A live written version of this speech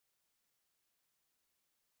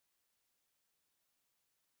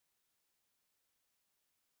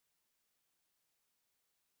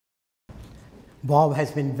Bob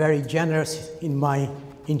has been very generous in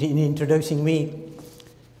introducing me.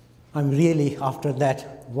 I'm really, after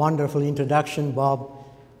that wonderful introduction, Bob,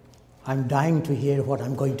 I'm dying to hear what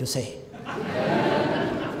I'm going to say.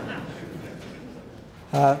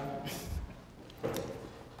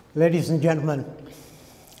 Ladies and gentlemen,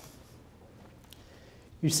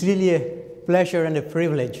 it's really a pleasure and a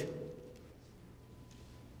privilege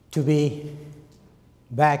to be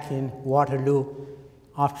back in Waterloo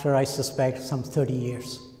after, I suspect, some 30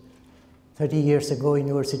 years. 30 years ago,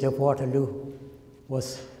 University of Waterloo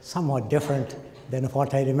was somewhat different than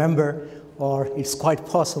what I remember, or it's quite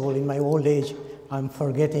possible in my old age I'm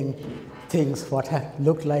forgetting things what have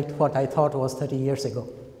looked like what I thought was 30 years ago.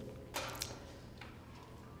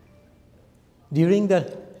 During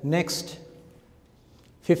the next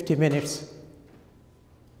 50 minutes,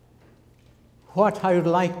 what I would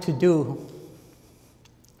like to do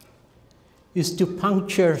is to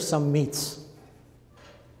puncture some myths.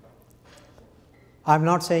 I'm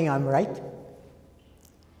not saying I'm right.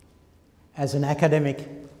 As an academic,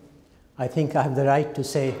 I think I have the right to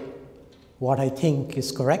say what I think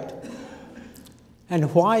is correct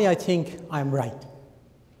and why I think I'm right.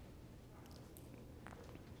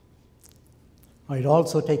 I'd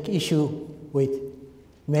also take issue with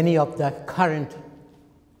many of the current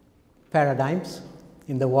paradigms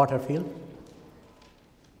in the water field.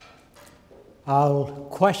 I'll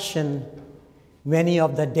question many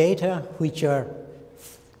of the data which have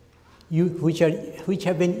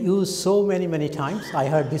been used so many times. I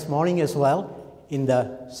heard this morning as well in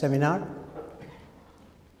the seminar,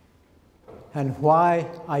 and why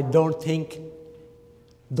I don't think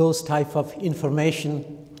those type of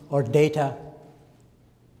information or data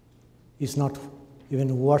is not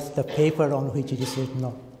even worth the paper on which it is written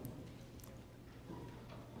on.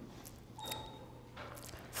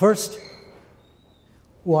 First,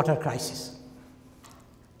 water crisis.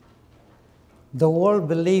 The world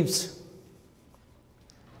believes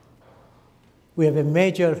we have a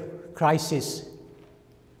major crisis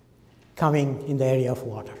coming in the area of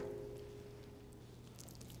water.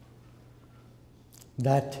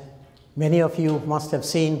 That many of you must have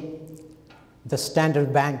seen the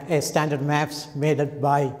standard maps made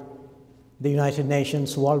by the United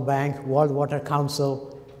Nations, World Bank, World Water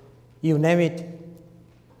Council, you name it.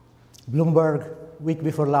 Bloomberg, week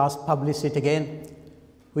before last, published it again,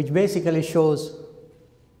 which basically shows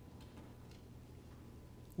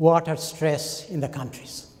water stress in the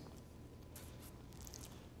countries.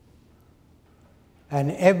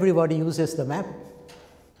 And everybody uses the map,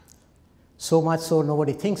 so much so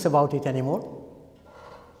nobody thinks about it anymore.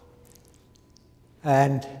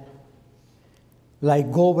 And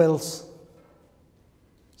like Goebel's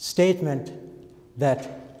statement that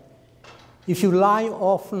if you lie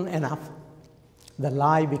often enough, the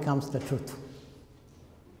lie becomes the truth.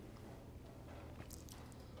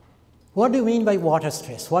 What do you mean by water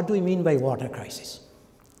stress? What do we mean by water crisis?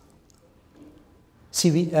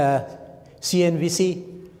 CNBC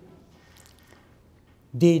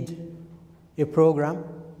did a program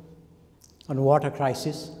on water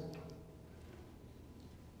crisis,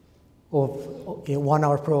 of a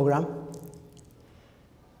 1-hour program,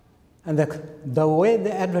 and the way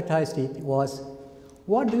they advertised it was,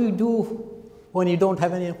 what do you do when you don't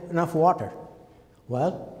have enough water?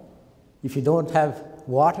 Well, if you don't have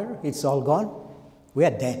water, it's all gone, we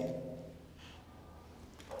are dead.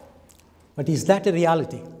 But is that a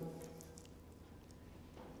reality?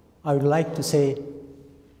 I would like to say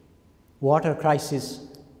water crisis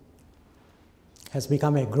has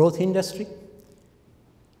become a growth industry.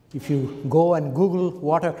 If you go and Google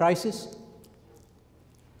water crisis,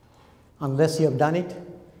 unless you have done it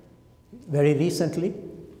very recently,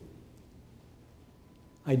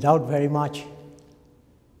 I doubt very much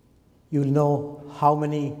you'll know how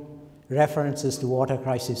many references to water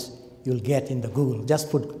crisis you'll get in the Google.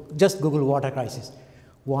 Just Google water crisis.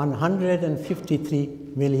 153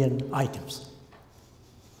 million items.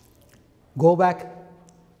 Go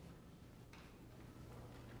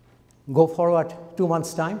forward 2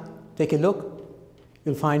 months' time, take a look,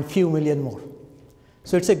 you'll find few million more.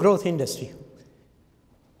 So it's a growth industry.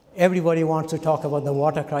 Everybody wants to talk about the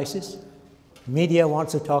water crisis. Media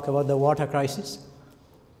wants to talk about the water crisis.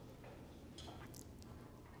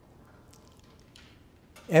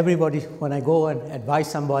 Everybody, when I go and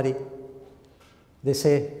advise somebody, they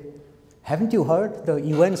say, haven't you heard? The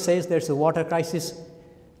UN says there's a water crisis.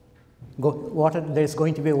 There's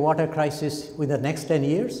going to be a water crisis within the next 10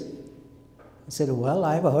 years. I said, well,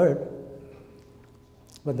 I've heard.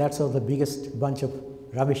 But that's all the biggest bunch of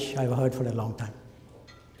rubbish I've heard for a long time.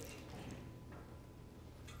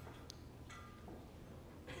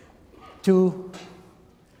 To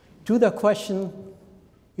To the question,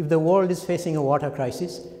 if the world is facing a water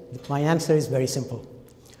crisis, my answer is very simple.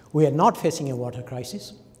 We are not facing a water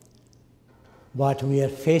crisis, but we are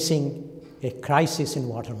facing a crisis in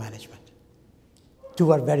water management.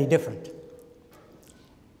 Two are very different.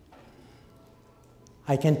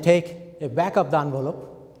 I can take a back of the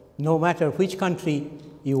envelope, no matter which country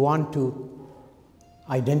you want to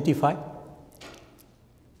identify,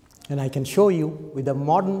 and I can show you with the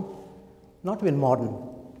modern, not with modern,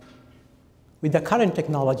 with the current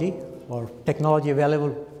technology, or technology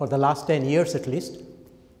available for the last 10 years at least,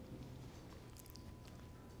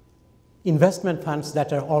 investment funds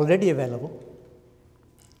that are already available.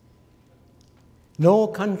 No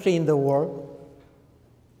country in the world,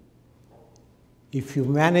 if you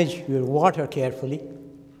manage your water carefully,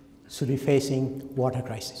 should be facing water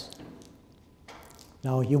crisis.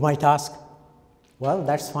 Now you might ask, well,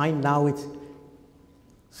 that's fine now with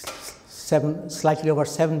slightly over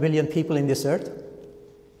 7 billion people in this earth.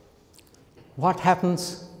 What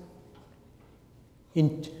happens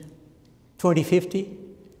in 2050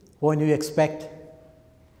 when you expect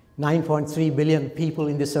 9.3 billion people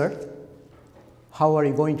in this earth? How are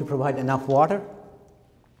you going to provide enough water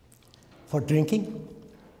for drinking,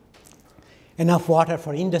 enough water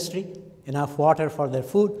for industry, enough water for their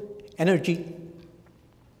food, energy?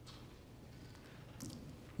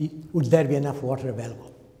 Would there be enough water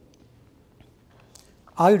available?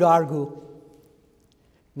 I would argue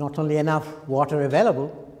not only enough water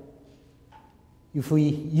available, if we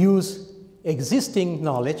use existing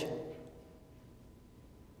knowledge,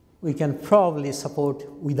 we can probably support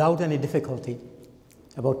without any difficulty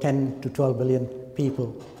about 10 to 12 billion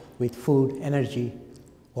people with food, energy,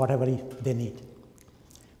 whatever they need.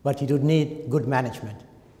 But you would need good management,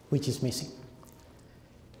 which is missing.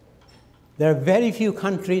 There are very few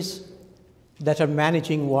countries that are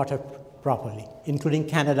managing water properly, including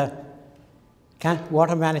Canada.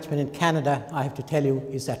 Water management in Canada, I have to tell you,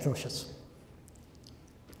 is atrocious.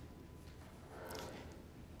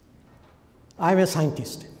 I'm a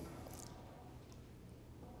scientist.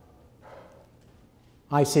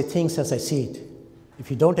 I say things as I see it. If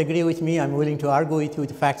you don't agree with me, I'm willing to argue with you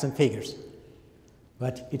with facts and figures.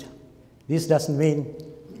 But this doesn't mean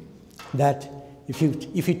that if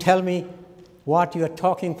you tell me what you are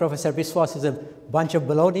talking, Professor Biswas, is a bunch of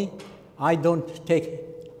baloney, I don't take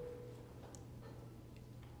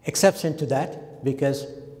exception to that, because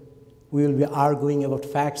we will be arguing about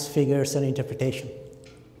facts, figures, and interpretation.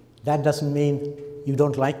 That doesn't mean you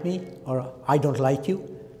don't like me or I don't like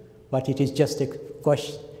you, but it is just a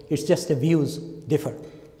question, it's just the views differ.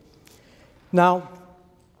 Now,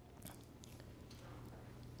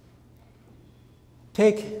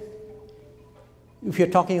 if you're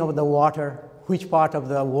talking about the water, which part of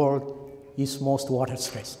the world is most water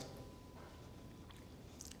stressed?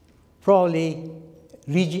 Probably,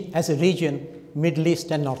 as a region, Middle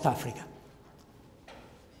East and North Africa.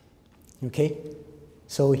 Okay?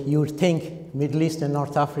 So you would think Middle East and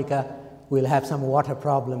North Africa will have some water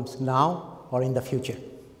problems now or in the future.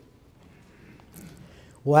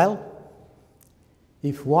 Well,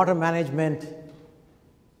 if water management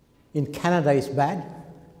in Canada is bad,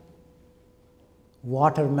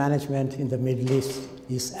 water management in the Middle East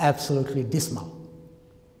is absolutely dismal.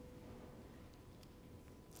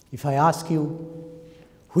 If I ask you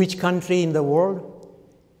which country in the world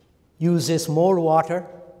uses more water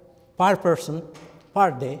per person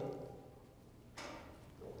per day,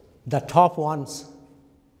 the top ones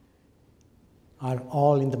are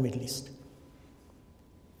all in the Middle East.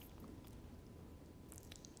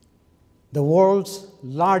 The world's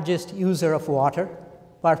largest user of water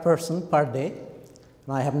per person per day,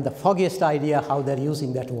 and I haven't the foggiest idea how they're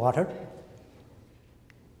using that water,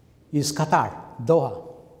 is Qatar, Doha.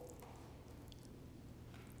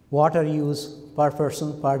 Water use per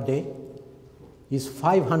person per day is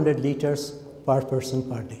 500 liters per person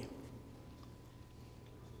per day.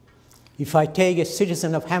 If I take a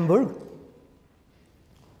citizen of Hamburg,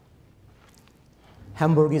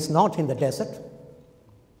 Hamburg is not in the desert.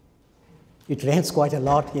 It rains quite a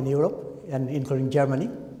lot in Europe, and including Germany.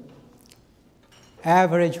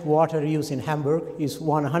 Average water use in Hamburg is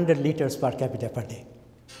 100 liters per capita per day.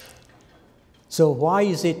 So why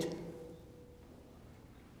is it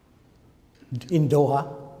in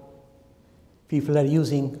Doha, people are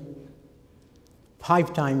using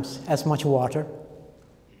 5 times as much water?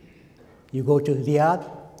 You go to Riyadh,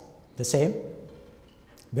 the same,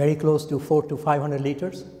 very close to 400 to 500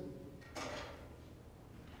 liters.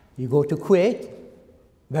 You go to Kuwait,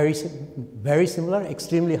 very similar,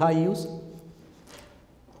 extremely high use.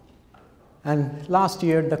 And last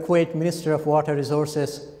year, the Kuwait Minister of Water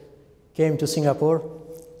Resources came to Singapore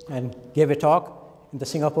and gave a talk in the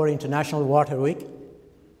Singapore International Water Week.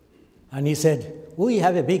 And he said, we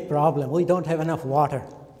have a big problem. We don't have enough water.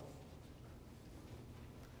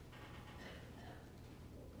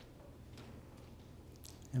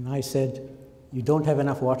 And I said, you don't have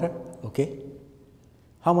enough water? Okay.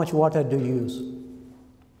 How much water do you use?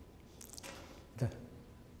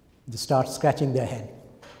 They start scratching their head.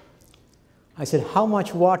 I said, how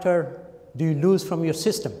much water do you lose from your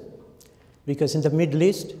system? Because in the Middle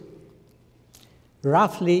East,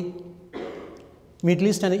 roughly, Middle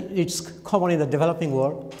East, and it's common in the developing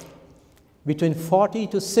world, between 40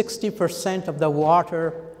 to 60% of the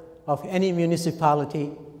water of any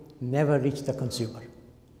municipality never reach the consumer.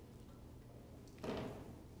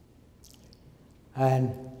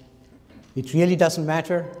 And it really doesn't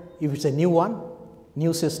matter if it's a new one,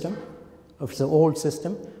 new system, or if it's an old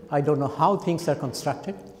system. I don't know how things are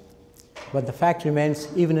constructed, but the fact remains,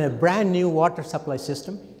 even in a brand new water supply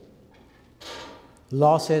system,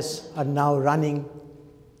 losses are now running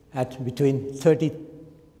at between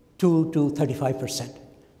 32 to 35%.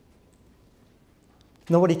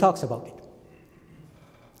 Nobody talks about it.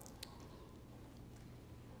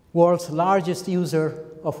 World's largest user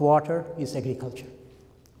of water is agriculture,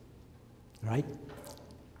 right?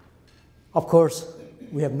 Of course,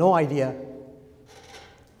 we have no idea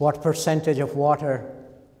what percentage of water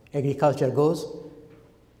agriculture goes.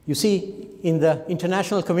 You see, in the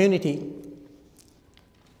international community,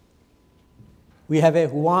 we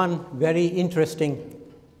have one very interesting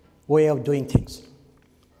way of doing things.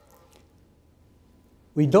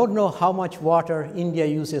 We don't know how much water India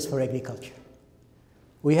uses for agriculture.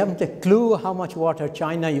 We haven't a clue how much water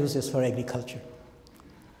China uses for agriculture.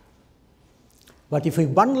 But if we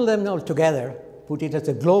bundle them all together, put it as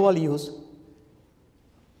a global use,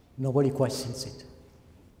 nobody questions it.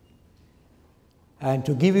 And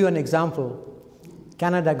to give you an example,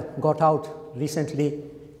 Canada got out recently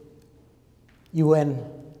UN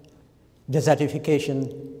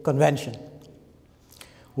Desertification Convention.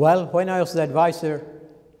 Well, when I was the advisor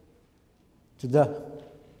to the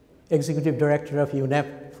executive director of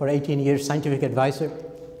UNEP for 18 years, scientific advisor,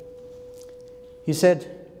 he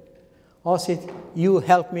said, Asit, you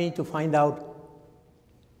help me to find out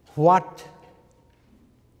what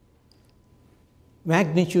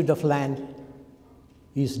magnitude of land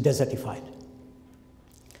is desertified.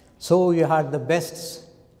 So you had the best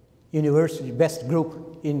university, best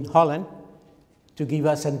group in Holland to give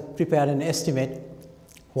us and prepare an estimate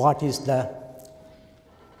what is the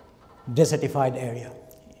desertified area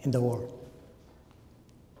in the world.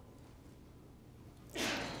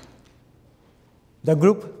 The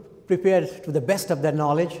group prepared to the best of their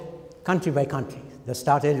knowledge, country by country. They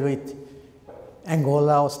started with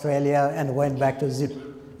Angola, Australia, and went back to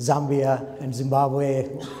Zambia and Zimbabwe,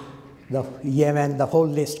 the Yemen, the whole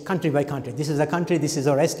list, country by country. This is a country, this is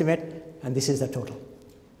our estimate, and this is the total.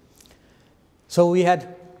 So we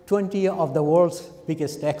had 20 of the world's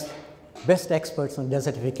best experts on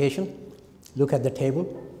desertification look at the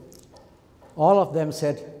table. All of them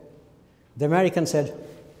said, the American said,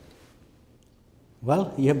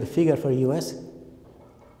 well, you have the figure for US.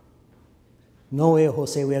 No way,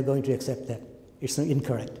 Jose, we are going to accept that. It's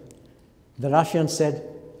incorrect. The Russians said,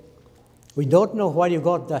 we don't know where you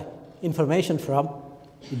got the information from.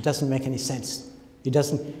 It doesn't make any sense. It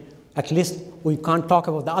doesn't, at least we can't talk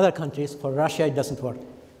about the other countries. For Russia, it doesn't work.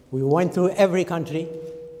 We went through every country,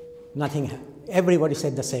 nothing happened. Everybody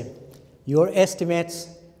said the same. Your estimates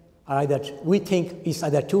are either, we think is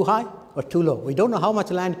either too high or too low. We don't know how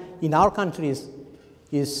much land in our country is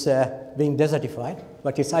being desertified,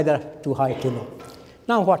 but it's either too high or too low.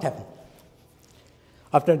 Now what happened?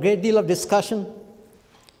 After a great deal of discussion,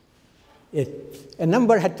 a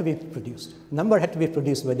number had to be produced. A number had to be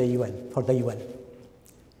produced by the UN, for the UN.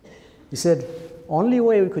 He said, only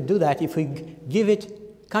way we could do that, if we give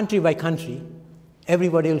it country by country,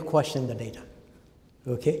 everybody will question the data.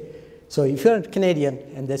 Okay? So if you're a Canadian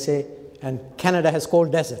and they say, and Canada has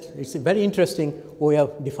cold desert, it's a very interesting way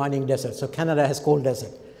of defining desert. So Canada has cold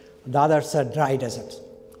desert. The others are dry deserts.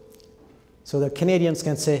 So the Canadians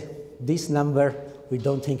can say, this number we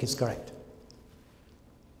don't think is correct.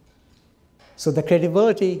 So the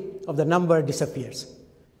credibility of the number disappears.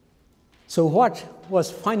 So what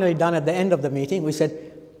was finally done at the end of the meeting, we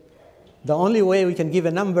said, the only way we can give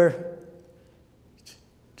a number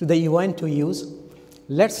to the UN to use,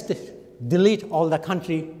 let's delete all the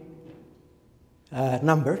country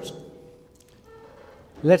numbers.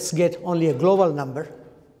 Let's get only a global number.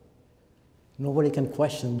 Nobody can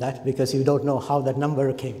question that because you don't know how that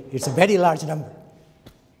number came. It's a very large number.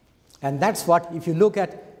 And that's what, if you look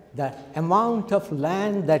at the amount of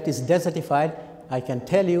land that is desertified I can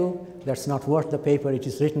tell you that's not worth the paper it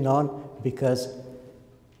is written on, because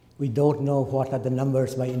we don't know what are the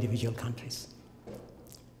numbers by individual countries.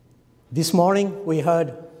 This morning we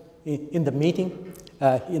heard in the meeting,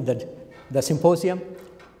 in the symposium,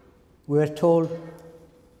 we were told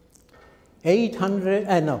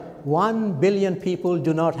 1 billion people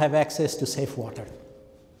do not have access to safe water.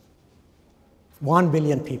 1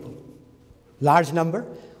 billion people. Large number.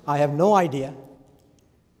 I have no idea.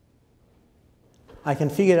 I can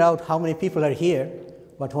figure out how many people are here,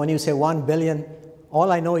 but when you say 1 billion,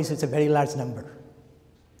 all I know is it's a very large number.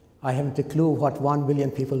 I haven't a clue what 1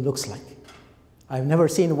 billion people looks like. I've never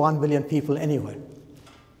seen 1 billion people anywhere.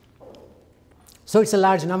 So it's a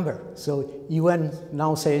large number. So UN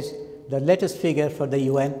now says the latest figure for the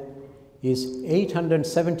UN is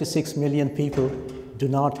 876 million people do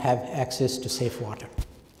not have access to safe water.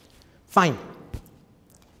 Fine.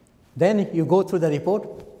 Then you go through the report.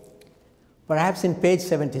 Perhaps in page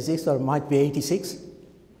 76, or might be 86,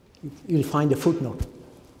 you'll find a footnote.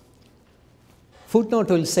 Footnote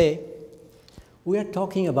will say, we are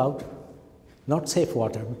talking about not safe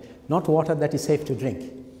water, not water that is safe to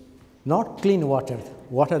drink, not clean water,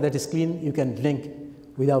 water that is clean you can drink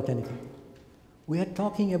without anything. We are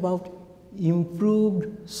talking about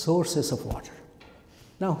improved sources of water.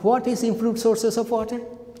 Now, what is improved sources of water?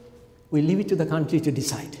 We leave it to the country to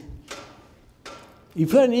decide.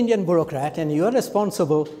 If you're an Indian bureaucrat and you're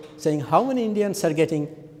responsible saying how many Indians are getting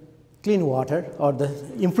clean water or the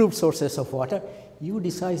improved sources of water, you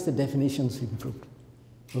decide the definitions improved.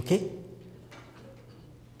 Okay?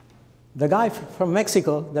 The guy from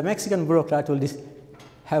Mexico, the Mexican bureaucrat, will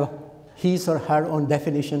have his or her own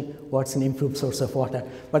definition what's an improved source of water.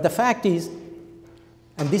 But the fact is,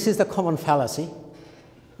 and this is the common fallacy,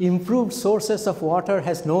 improved sources of water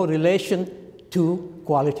has no relation to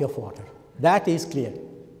quality of water. That is clear.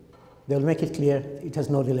 They'll make it clear it has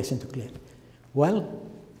no relation to clear. Well,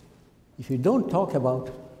 if you don't talk about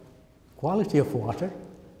quality of water,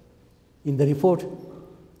 in the report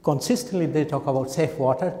consistently they talk about safe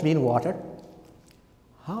water, clean water.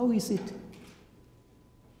 How is it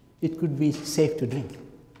it could be safe to drink?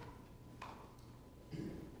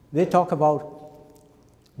 They talk about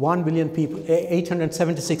 1 billion people,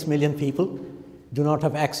 876 million people do not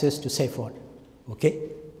have access to safe water. Okay?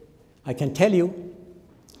 I can tell you,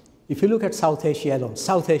 if you look at South Asia alone,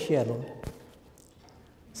 South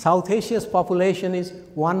Asia's population is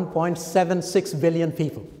 1.76 billion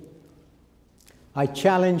people. I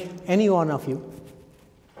challenge any one of you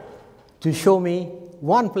to show me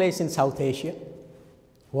one place in South Asia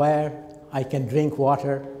where I can drink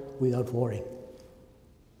water without worrying.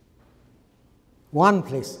 One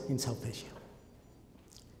place in South Asia.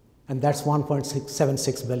 And that's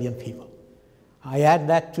 1.76 billion people. I add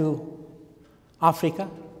that to Africa,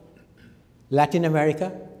 Latin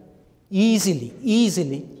America, easily,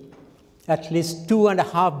 at least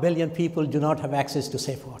 2.5 billion people do not have access to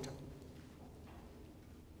safe water.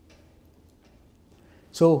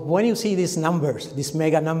 So when you see these numbers, these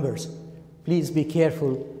mega numbers, please be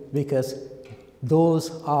careful, because those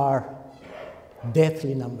are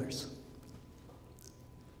deathly numbers.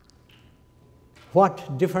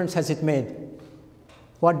 What difference has it made?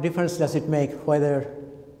 What difference does it make whether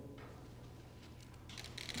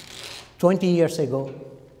 20 years ago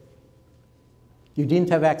you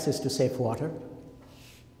didn't have access to safe water,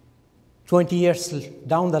 20 years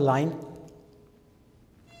down the line,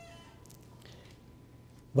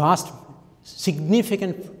 vast,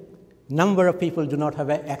 significant number of people do not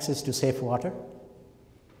have access to safe water.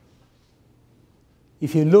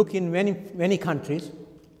 If you look in many countries,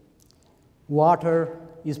 water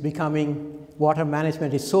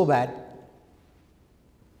management is so bad.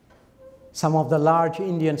 Some of the large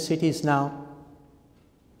Indian cities now,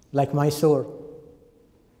 like Mysore,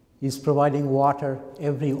 is providing water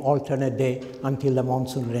every alternate day until the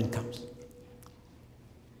monsoon rain comes.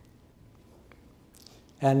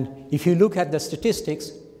 And if you look at the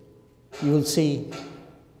statistics, you will see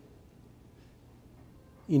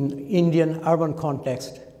in Indian urban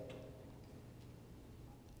context,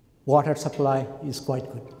 water supply is quite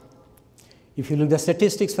good. If you look at the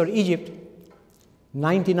statistics for Egypt,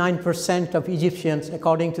 99% of Egyptians,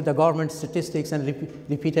 according to the government statistics and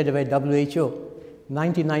repeated by WHO,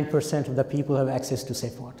 99% of the people have access to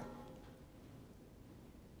safe water.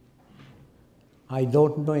 I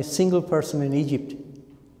don't know a single person in Egypt,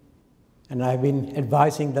 and I've been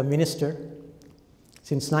advising the minister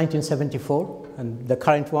since 1974, and the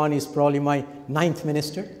current one is probably my 9th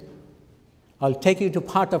minister. I'll take you to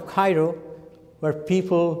part of Cairo where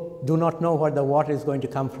people do not know where the water is going to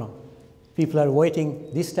come from. People are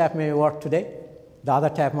waiting, this tap may work today, The other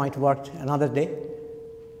tap might work another day.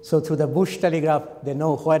 So through the bush telegraph, they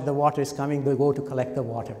know where the water is coming, they go to collect the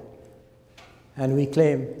water. And we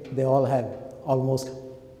claim they all have almost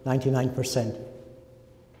 99%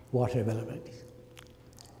 water availability.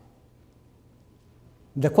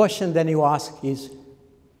 The question then you ask is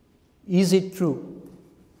it true?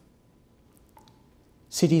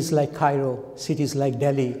 Cities like Cairo, cities like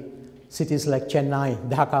Delhi, cities like Chennai,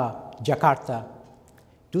 Dhaka, Jakarta,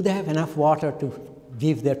 do they have enough water to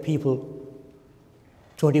give their people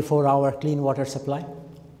 24-hour clean water supply?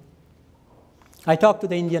 I talked to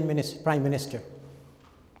the Indian Prime Minister.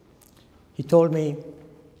 He told me,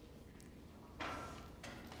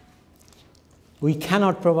 we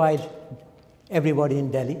cannot provide everybody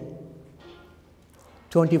in Delhi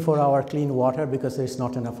 24-hour clean water because there is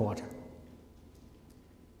not enough water.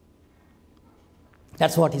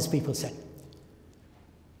 That's what his people said.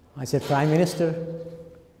 I said, Prime Minister,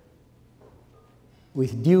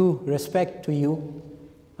 with due respect to you,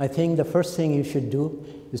 I think the first thing you should do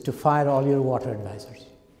is to fire all your water advisors.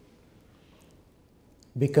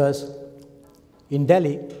 Because in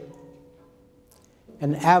Delhi,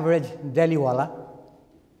 an average Delhiwala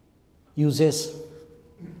uses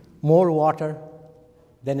more water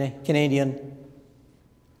than a Canadian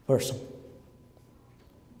person.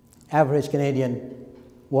 Average Canadian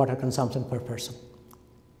water consumption per person.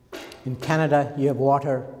 In Canada, you have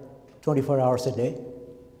water 24 hours a day.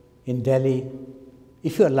 In Delhi,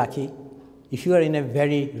 if you are lucky, if you are in a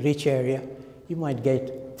very rich area, you might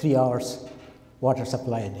get 3 hours water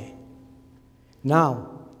supply a day.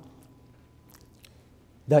 Now,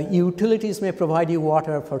 the utilities may provide you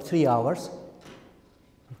water for 3 hours,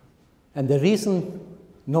 and the reason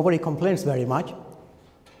nobody complains very much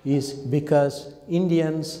is because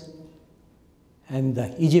Indians and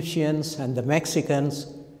the Egyptians and the Mexicans,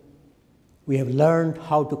 we have learned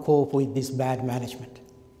how to cope with this bad management.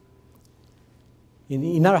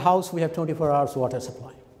 In our house, we have 24 hours water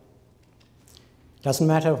supply. Doesn't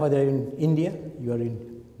matter whether you're in India, you are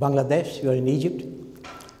in Bangladesh, you are in Egypt.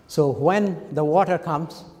 So when the water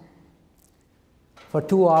comes for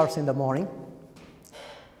 2 hours in the morning,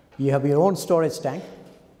 you have your own storage tank,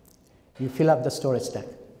 you fill up the storage tank.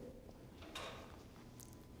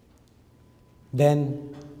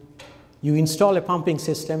 Then you install a pumping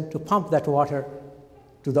system to pump that water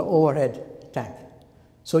to the overhead tank.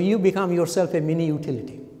 So you become yourself a mini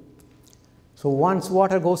utility. So once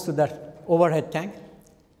water goes to that overhead tank,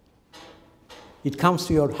 it comes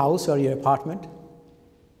to your house or your apartment,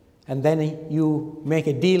 and then you make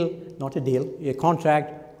a deal, not a deal, a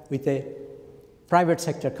contract with a private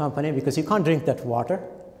sector company because you can't drink that water.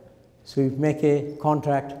 So you make a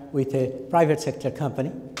contract with a private sector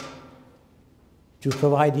company to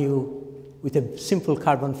provide you with a simple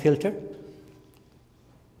carbon filter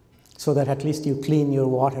so that at least you clean your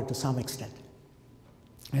water to some extent.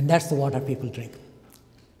 And that's the water people drink.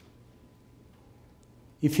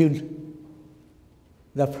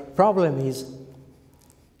 The problem is,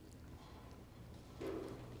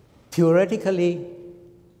 theoretically,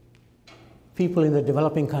 people in the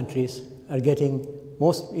developing countries are getting,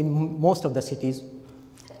 in most of the cities,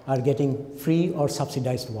 are getting free or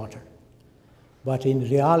subsidized water. But in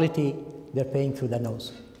reality, they're paying through the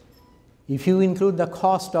nose. If you include the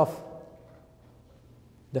cost of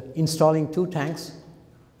installing 2 tanks,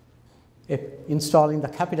 installing the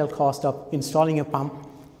capital cost of installing a pump,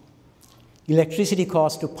 electricity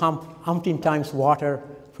cost to pump umpteen times water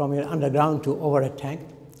from your underground to overhead tank.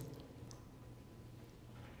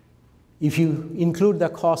 If you include the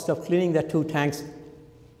cost of cleaning the 2 tanks,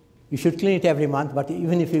 you should clean it every month, but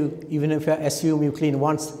even if you assume you clean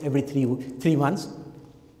once every 3 months,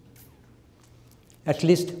 at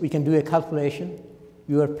least we can do a calculation.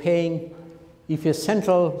 You are paying, if a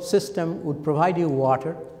central system would provide you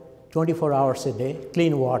water 24 hours a day,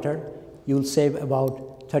 clean water, you will save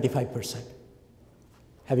about 35%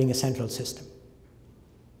 having a central system.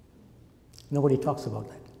 Nobody talks about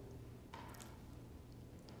that.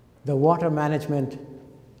 The water management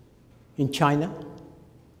in China,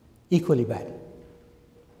 equally bad.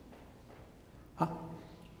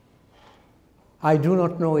 I do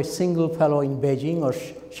not know a single fellow in Beijing or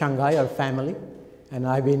Shanghai or family, and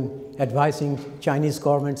I've been advising Chinese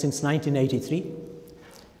government since 1983,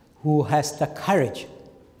 who has the courage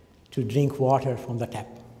to drink water from the tap.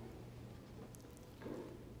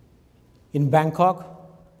 In Bangkok,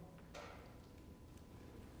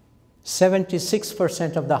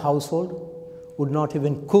 76% of the household would not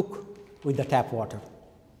even cook with the tap water.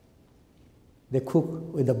 They cook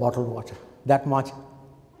with the bottled water. That much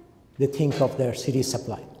they think of their city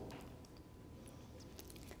supply.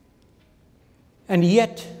 And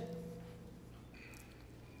yet,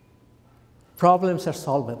 problems are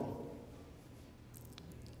solvable.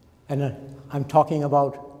 And I'm talking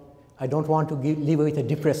about, I don't want to leave you with a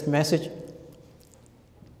depressed message.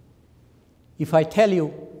 If I tell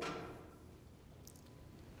you,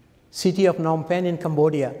 city of Phnom Penh in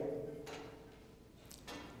Cambodia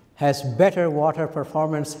has better water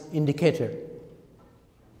performance indicator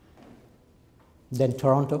than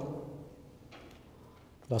Toronto,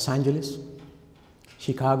 Los Angeles,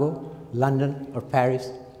 Chicago, London, or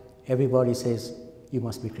Paris, everybody says, you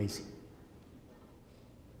must be crazy.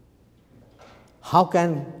 How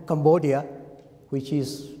can Cambodia, which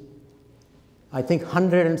is, I think,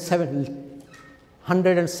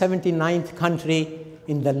 179th country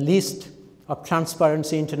in the list of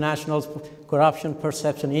Transparency International's Corruption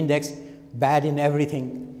Perception Index, bad in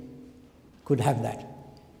everything, could have that?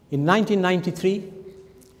 In 1993,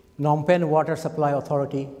 Phnom Penh Water Supply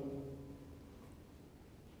Authority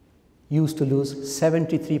used to lose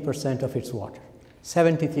 73% of its water,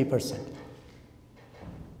 73%.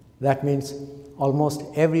 That means almost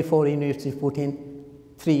every 4 units you put in,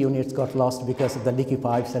 3 units got lost because of the leaky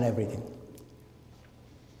pipes and everything.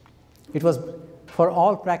 It was, for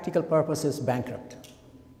all practical purposes, bankrupt.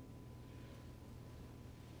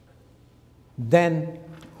 Then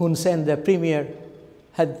Hun Sen, the premier,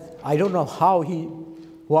 had, I don't know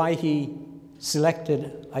why he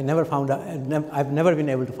selected, I never found out, I've never been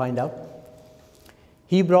able to find out.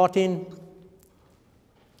 He brought in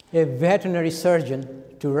a veterinary surgeon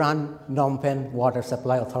to run Phnom Penh Water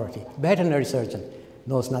Supply Authority. Veterinary surgeon,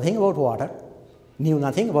 knows nothing about water, knew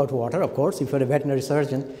nothing about water, of course. If you're a veterinary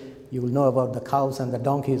surgeon, you will know about the cows and the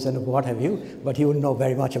donkeys and what have you, but he wouldn't know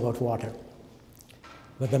very much about water.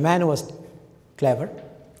 But the man was clever,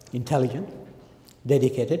 intelligent,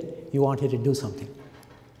 dedicated. He wanted to do something.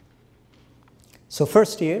 So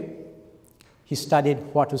first year, he studied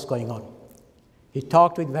what was going on. He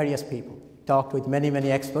talked with various people, talked with many,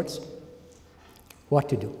 many experts, what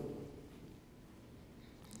to do.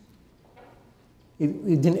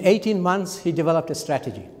 Within 18 months, he developed a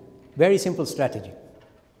strategy, very simple strategy.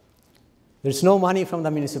 There's no money from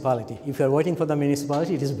the municipality. If you're waiting for the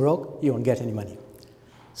municipality, it is broke, you won't get any money.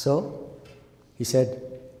 So he said,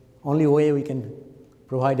 only way we can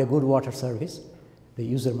provide a good water service, the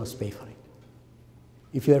user must pay for it.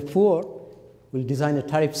 If you are poor, we'll design a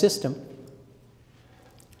tariff system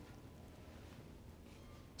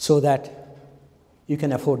so that you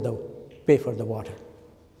can afford to pay for the water.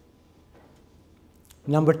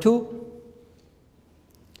 Number 2,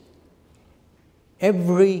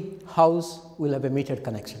 every house will have a metered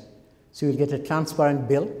connection. So you'll get a transparent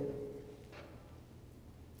bill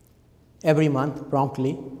every month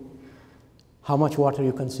promptly, how much water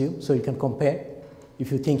you consume, so you can compare.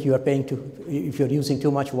 If you think you are if you're using too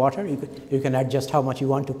much water, you can adjust how much you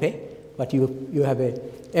want to pay, but you have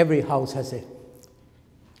every house has a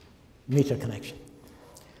meter connection.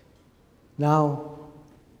 Now,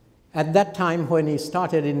 at that time when he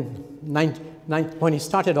started when he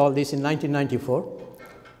started all this in 1994,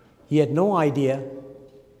 he had no idea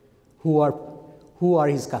who are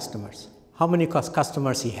his customers, how many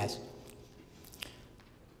customers he has.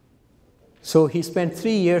 So he spent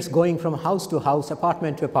 3 years going from house to house,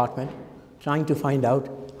 apartment to apartment, trying to find out,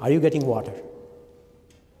 are you getting water?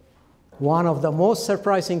 One of the most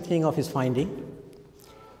surprising thing of his finding,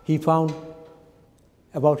 he found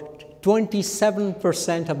about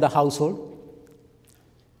 27% of the household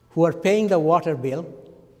who are paying the water bill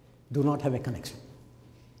do not have a connection.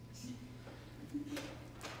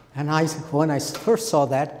 And when I first saw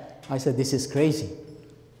that, I said, this is crazy.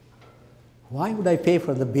 Why would I pay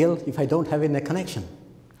for the bill if I don't have a connection?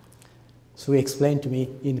 So he explained to me,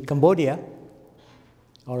 in Cambodia,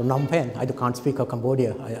 or Phnom Penh, I can't speak of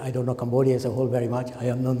Cambodia, I don't know Cambodia as a whole very much, I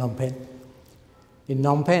know Phnom Penh. In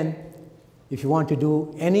Phnom Penh, if you want to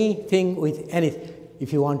do anything with anything,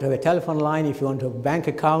 if you want to have a telephone line, if you want to have a bank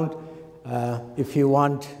account, if you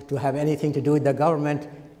want to have anything to do with the government,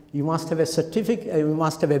 you must have a certificate, you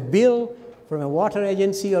must have a bill from a water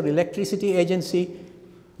agency or electricity agency.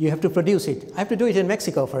 You have to produce it. I have to do it in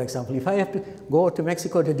Mexico, for example. If I have to go to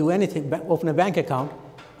Mexico to do anything, open a bank account,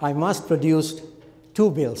 I must produce two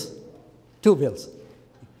bills to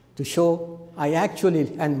show I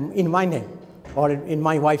actually, and in my name or in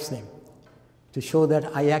my wife's name, to show that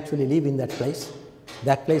I actually live in that place.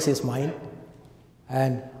 That place is mine,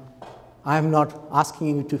 and I'm not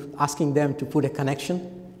asking them to put a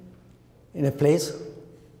connection in a place,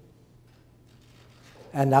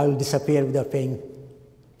 and I will disappear without paying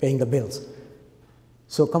the bills.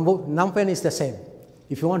 So Phnom Penh is the same.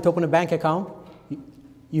 If you want to open a bank account,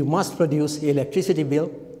 you must produce an electricity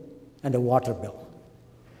bill and a water bill.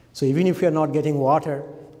 So even if you're not getting water,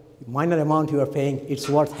 minor amount you are paying, it's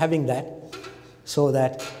worth having that so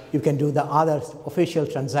that you can do the other official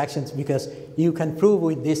transactions, because you can prove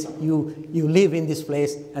with this you live in this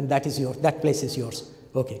place and that is yours, that place is yours.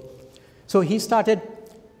 Okay. So he started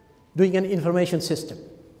doing an information system.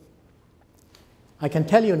 I can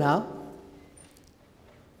tell you now,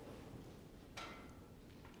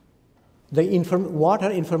 the water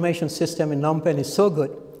information system in Phnom Penh is so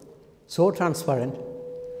good, so transparent.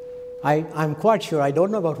 I'm quite sure, I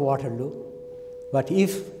don't know about Waterloo, but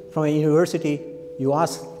if from a university you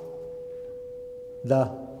ask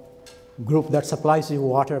the group that supplies you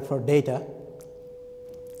water for data,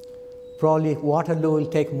 probably Waterloo will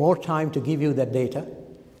take more time to give you that data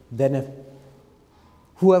than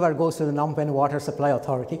whoever goes to the Phnom Penh Water Supply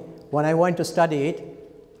Authority. When I went to study it,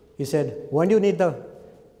 he said, when do you need the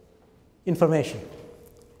information?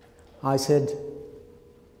 I said,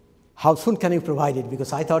 how soon can you provide it?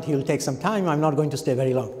 Because I thought he will take some time, I'm not going to stay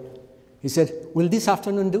very long. He said, will this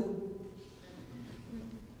afternoon do?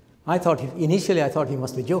 Initially I thought he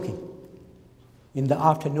must be joking. In the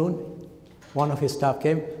afternoon, one of his staff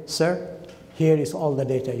came, sir, here is all the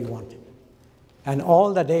data you want. And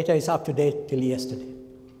all the data is up to date till yesterday.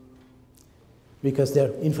 Because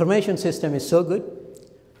their information system is so good,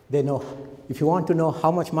 they know, if you want to know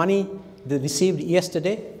how much money they received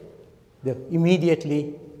yesterday, they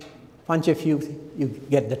immediately punch a few, you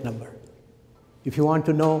get that number. If you want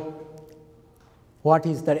to know what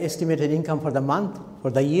is their estimated income for the month,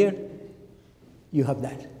 for the year, you have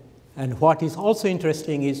that. And what is also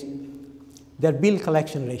interesting is their bill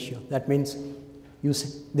collection ratio. That means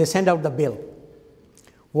they send out the bill.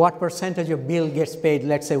 What percentage of bill gets paid,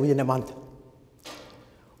 let's say, within a month?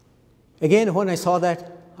 Again, when I saw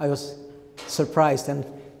that, I was surprised, and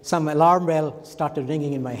some alarm bell started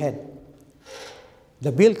ringing in my head.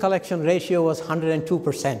 The bill collection ratio was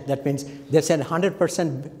 102%. That means they said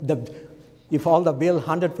 100%, if all the bill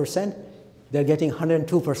 100%, they're getting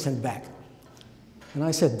 102% back. And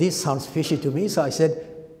I said, this sounds fishy to me. So I said,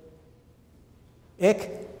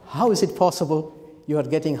 Ek, how is it possible you are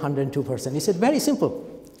getting 102%? He said, very simple.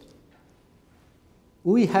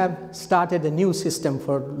 We have started a new system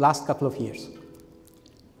for the last couple of years.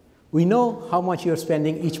 We know how much you're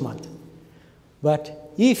spending each month.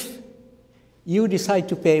 But if you decide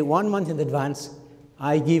to pay 1 month in advance,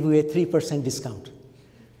 I give you a 3% discount.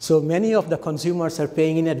 So many of the consumers are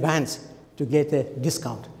paying in advance to get a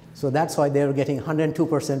discount. So that's why they're getting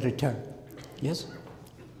 102% return. Yes?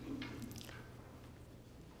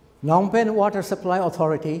 Phnom Penh Water Supply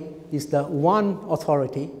Authority is the one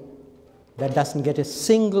authority that doesn't get a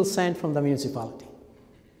single cent from the municipality.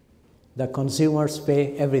 The consumers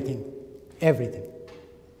pay everything, everything.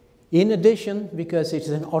 In addition, because it is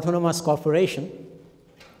an autonomous corporation,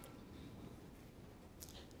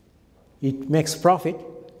 it makes profit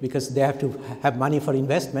because they have to have money for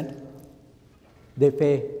investment. They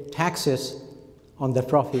pay taxes on the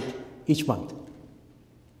profit each month,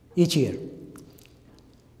 each year.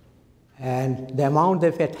 And the amount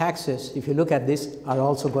they pay taxes, if you look at this, are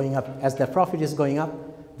also going up. As the profit is going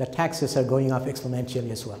up, the taxes are going up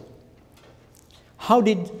exponentially as well. How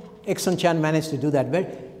did Exxon Chan manage to do that? Well,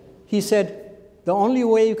 he said, the only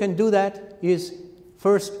way you can do that is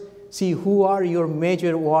first see who are your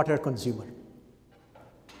major water consumer.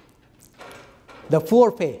 The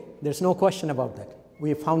poor pay, there's no question about that.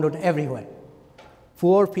 We found it everywhere.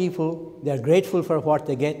 Poor people, they're grateful for what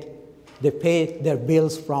they get. They pay their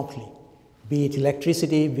bills promptly. Be it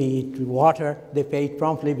electricity, be it water, they pay it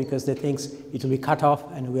promptly because they think it will be cut off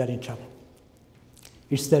and we are in trouble.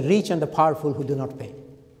 It's the rich and the powerful who do not pay.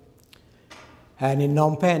 And in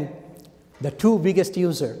Phnom Penh, the two biggest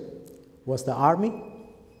users was the army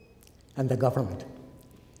and the government.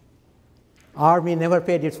 Army never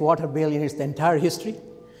paid its water bill in its entire history.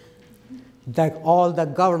 Like all the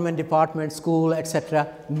government departments, school,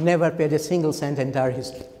 etc., never paid a single cent entire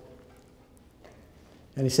history.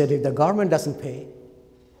 And he said, if the government doesn't pay,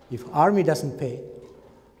 if army doesn't pay,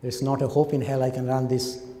 there's not a hope in hell I can run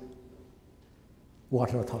this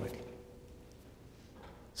water authority.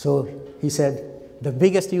 So he said, the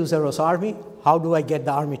biggest user was army. How do I get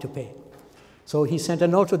the army to pay? So he sent a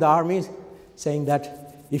note to the army saying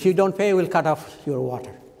that if you don't pay, we'll cut off your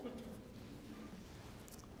water.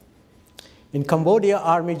 In Cambodia,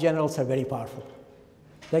 army generals are very powerful.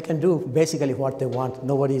 They can do basically what they want.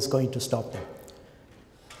 Nobody is going to stop them.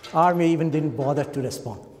 Army even didn't bother to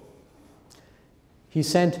respond. He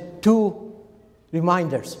sent 2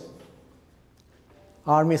 reminders.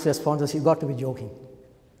 Army's response was, you've got to be joking.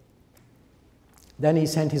 Then he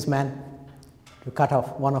sent his man to cut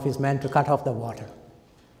off, one of his men to cut off the water.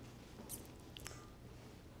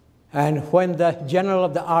 And when the general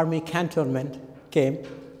of the army cantonment came,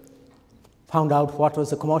 found out what was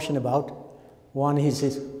the commotion about, one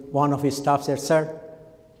of his staff said, "Sir,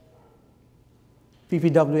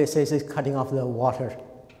 PPWSA is cutting off the water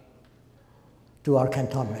to our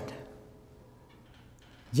cantonment."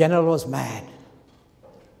 General was mad.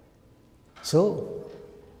 So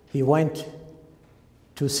he went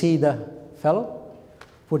to see the fellow,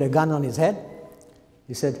 put a gun on his head.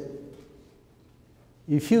 He said,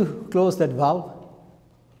 "If you close that valve,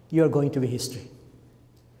 you're going to be history."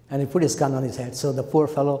 And he put his gun on his head. So the poor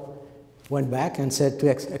fellow went back and said to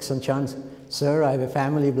Exxon Chance, "Sir, I have a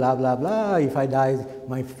family, blah, blah, blah. If I die,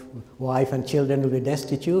 my wife and children will be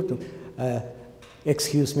destitute.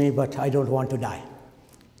 Excuse me, but I don't want to die."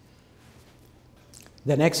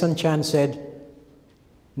 Then Exxon Chan said,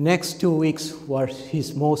 next 2 weeks were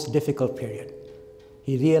his most difficult period.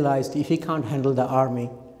 He realized if he can't handle the army,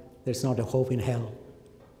 there's not a hope in hell.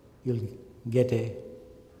 You'll get a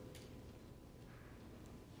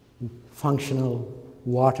functional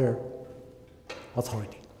water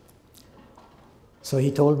authority. So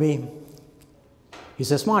he told me,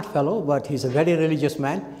 he's a smart fellow, but he's a very religious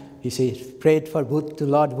man. He prayed to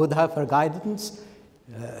Lord Buddha for guidance,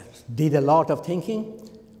 did a lot of thinking,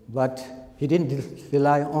 but he didn't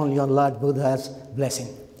rely only on Lord Buddha's blessing.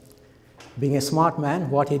 Being a smart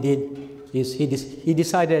man, what he did is he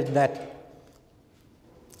decided that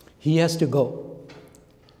he has to go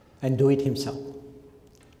and do it himself.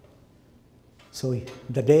 So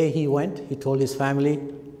the day he went, he told his family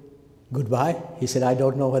goodbye. He said, "I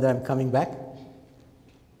don't know whether I'm coming back.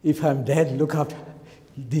 If I'm dead, look out.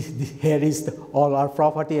 Here is all our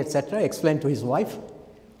property, etc." Explained to his wife.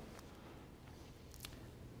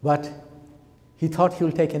 But he thought he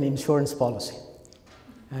would take an insurance policy.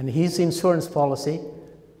 And his insurance policy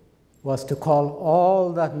was to call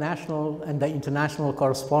all the national and the international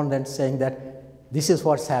correspondents saying that this is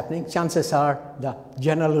what's happening. Chances are the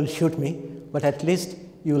general will shoot me, but at least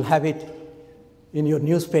you will have it in your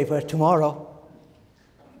newspaper tomorrow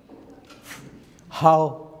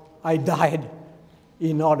how I died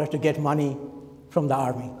in order to get money from the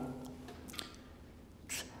army.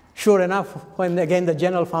 Sure enough, when again the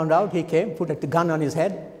general found out, he came, put a gun on his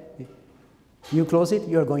head. "You close it,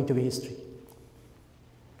 you're going to be history."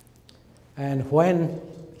 And when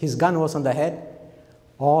his gun was on the head,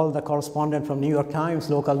 all the correspondents from New York Times,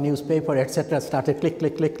 local newspaper, etc., started click,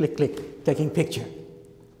 click, click, click, click, taking picture.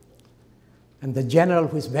 And the general,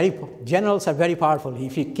 generals are very powerful.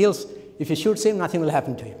 If he shoots him, nothing will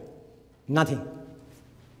happen to him. Nothing.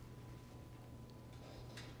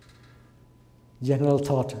 General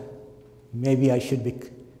thought, maybe I should be a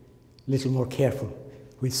little more careful.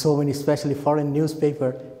 With so many, especially foreign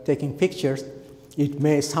newspaper taking pictures, it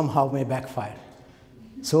may somehow backfire.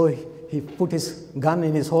 So he put his gun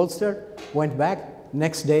in his holster, went back.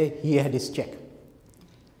 Next day, he had his check.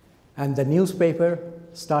 And the newspaper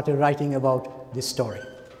started writing about this story.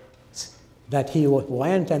 That he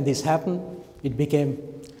went and this happened. It became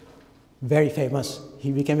very famous.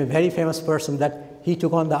 He became a very famous person that he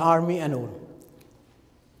took on the army and all.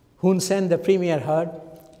 Hun Sen, the premier, heard.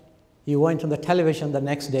 He went on the television the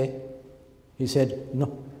next day. He said,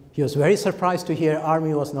 no. He was very surprised to hear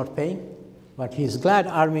army was not paying, but he's glad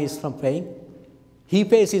army is not paying. He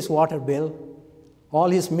pays his water bill. All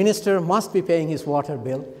his ministers must be paying his water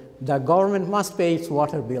bill. The government must pay its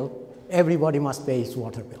water bill. Everybody must pay its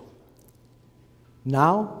water bill.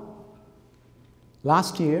 Now,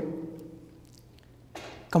 last year,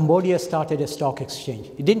 Cambodia started a stock exchange.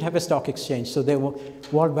 It didn't have a stock exchange, so the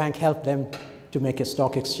World Bank helped them to make a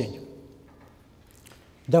stock exchange.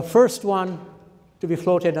 The first one to be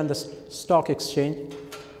floated on the stock exchange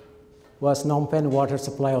was Phnom Penh Water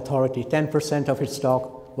Supply Authority. 10% of its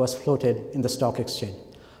stock was floated in the stock exchange.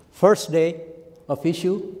 First day of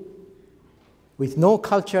issue, with no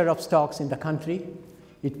culture of stocks in the country,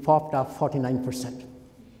 it popped up 49%.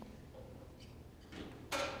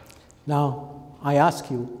 Now, I ask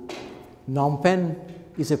you, Phnom Penh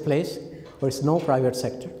is a place where there's no private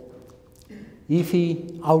sector. If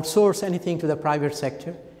he outsources anything to the private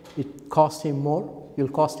sector, it costs him more, it will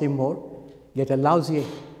cost him more, get a lousy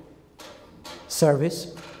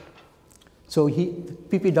service. So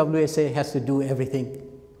PPWSA has to do everything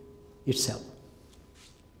itself.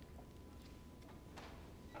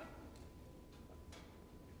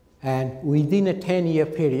 And within a 10-year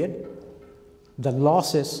period, the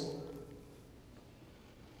losses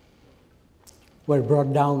were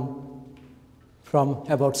brought down from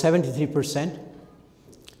about 73%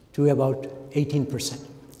 to about 18%.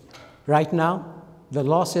 Right now, the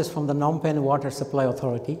losses from the Phnom Penh Water Supply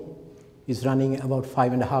Authority is running about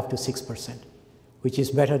 5.5% to 6%. which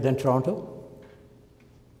is better than Toronto.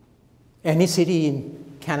 Any city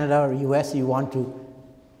in Canada or US you want to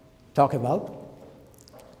talk about.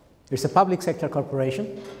 It's a public sector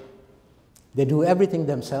corporation. They do everything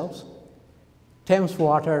themselves. Thames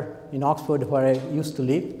Water in Oxford, where I used to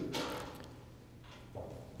live,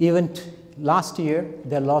 even last year,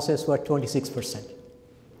 their losses were 26%.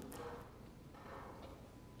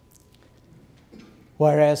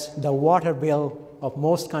 Whereas the water bill of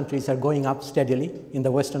most countries are going up steadily in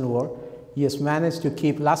the Western world, he has managed to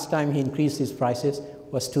keep, last time he increased his prices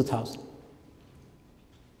was 2000.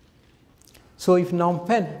 So if Phnom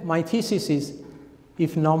Penh, my thesis is,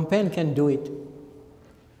 if Phnom Penh can do it,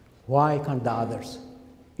 why can't the others?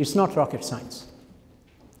 It's not rocket science.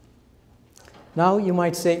 Now you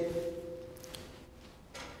might say,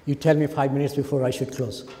 you tell me 5 minutes before I should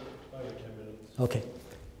close. 5 or 10 minutes. Okay.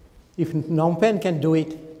 If Phnom Penh can do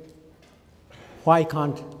it, why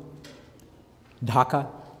can't Dhaka,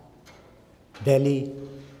 Delhi,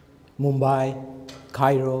 Mumbai,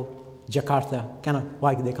 Cairo, Jakarta,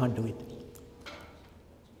 why they can't do it?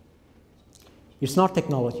 It's not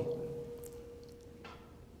technology.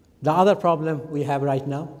 The other problem we have right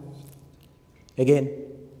now, again,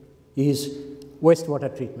 is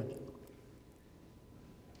wastewater treatment.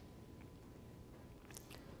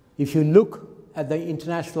 If you look at the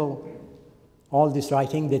international, all this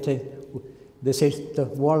writing, they say the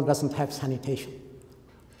world doesn't have sanitation.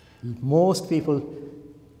 Most people,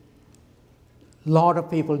 a lot of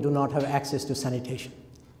people do not have access to sanitation.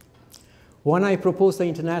 When I proposed the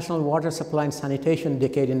International Water Supply and Sanitation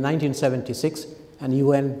Decade in 1976, and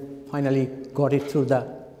UN finally got it through the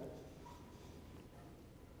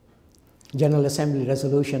General Assembly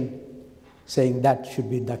resolution saying that should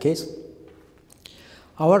be the case,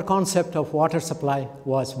 our concept of water supply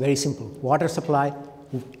was very simple. Water supply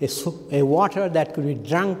is a water that could be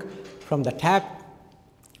drunk from the tap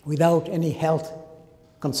without any health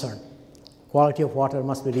concern. Quality of water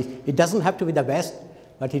must be reached. It doesn't have to be the best,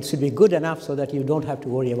 but it should be good enough so that you don't have to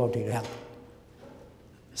worry about your health.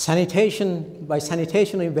 Sanitation, by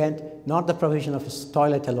sanitation we meant not the provision of a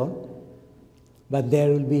toilet alone, but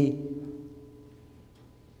there will be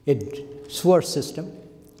a sewer system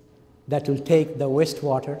that will take the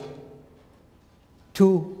wastewater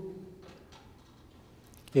to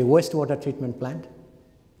a wastewater treatment plant,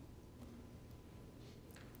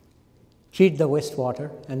 treat the wastewater,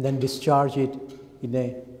 and then discharge it in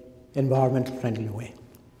an environment-friendly way.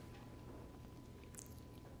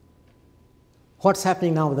 What's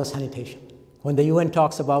happening now with the sanitation? When the UN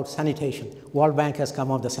talks about sanitation, World Bank has come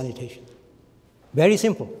out with the sanitation. Very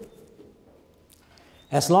simple.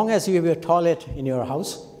 As long as you have a toilet in your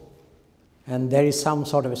house, and there is some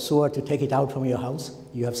sort of a sewer to take it out from your house,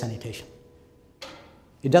 you have sanitation.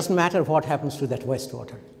 It doesn't matter what happens to that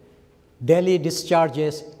wastewater. Delhi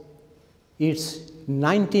discharges its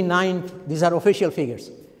 99, these are official figures,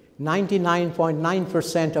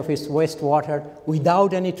 99.9% of its wastewater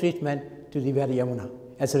without any treatment to the River Yamuna,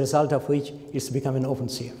 as a result of which it's become an open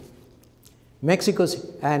sewer. Mexico's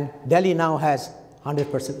and Delhi now has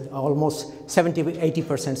 100%, almost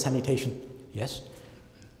 70-80% sanitation, yes,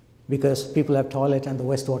 because people have toilet and the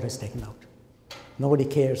wastewater is taken out. Nobody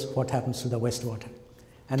cares what happens to the wastewater.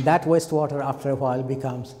 And that wastewater, after a while,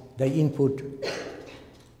 becomes the input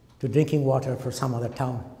to drinking water for some other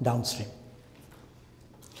town downstream.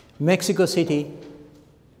 Mexico City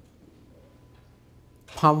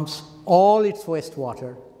pumps all its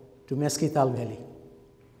wastewater to Mezquital Valley.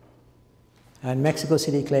 And Mexico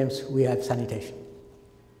City claims we have sanitation.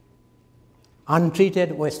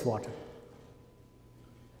 Untreated wastewater.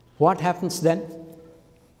 What happens then?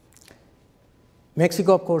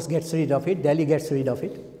 Mexico, of course, gets rid of it. Delhi gets rid of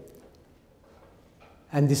it.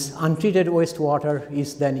 And this untreated wastewater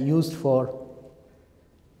is then used for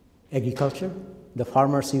agriculture. The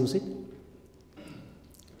farmers use it.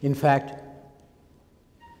 In fact,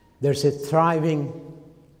 there's a thriving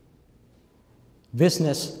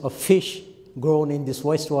business of fish grown in this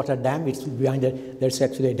wastewater dam. It's behind it. There's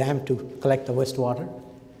actually a dam to collect the wastewater.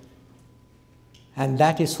 And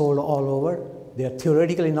that is sold all over. They are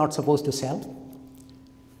theoretically not supposed to sell.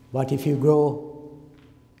 But if you grow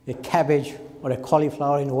a cabbage or a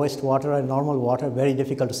cauliflower in wastewater or normal water, very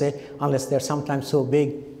difficult to say, unless they're sometimes so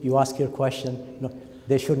big, you ask your question, no,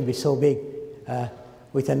 they shouldn't be so big.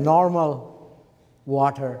 With a normal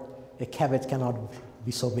water, a cabbage cannot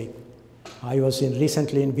be so big. I was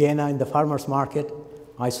recently in Vienna in the farmer's market.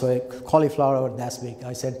 I saw a cauliflower that big.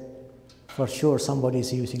 I said, for sure somebody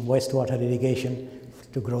is using wastewater irrigation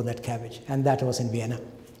to grow that cabbage. And that was in Vienna.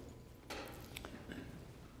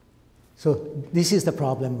 So this is the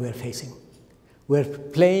problem we're facing. We're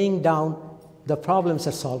playing down the problems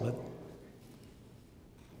are solvable.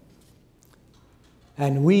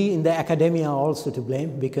 And we in the academia are also to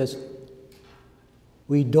blame, because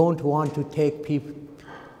we don't want to take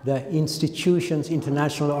the institutions,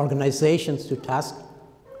 international organizations to task.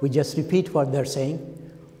 We just repeat what they're saying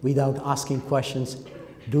without asking questions.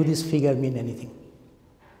 Do this figure mean anything?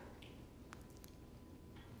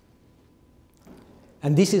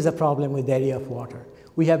 And this is the problem with the area of water.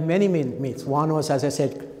 We have many myths. One was, as I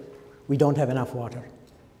said, we don't have enough water.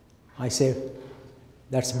 I say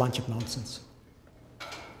that's a bunch of nonsense.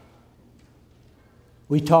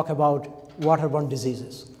 We talk about waterborne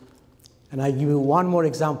diseases. And I give you one more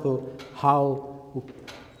example how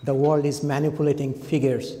the world is manipulating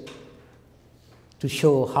figures to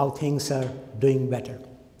show how things are doing better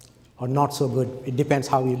or not so good. It depends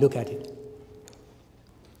how you look at it.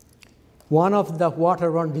 One of the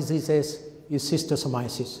waterborne diseases is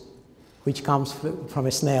schistosomiasis, which comes from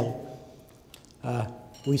a snail.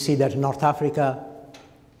 We see that in North Africa,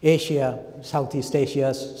 Asia, Southeast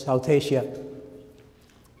Asia, South Asia.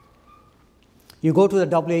 You go to the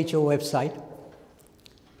WHO website,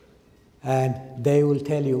 and they will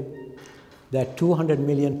tell you that 200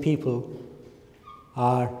 million people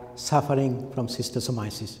are suffering from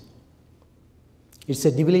schistosomiasis. It's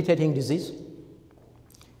a debilitating disease,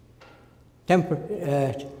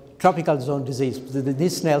 tropical zone disease.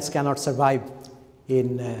 These snails cannot survive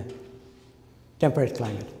in temperate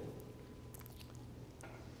climate.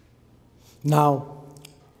 Now,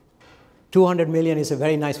 200 million is a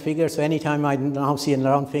very nice figure, so anytime I now see a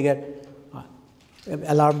round figure,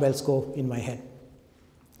 alarm bells go in my head.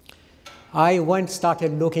 I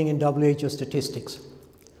started looking in WHO statistics.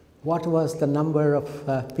 What was the number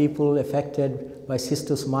of people affected by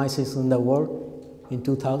schistosomiasis in the world in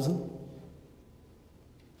 2000?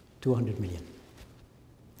 200 million.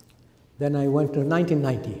 Then I went to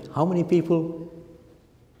 1990. How many people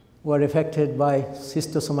were affected by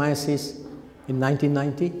schistosomiasis in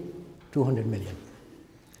 1990? 200 million.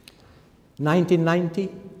 1990,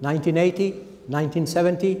 1980,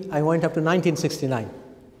 1970, I went up to 1969.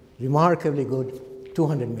 Remarkably good,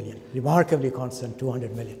 200 million. Remarkably constant,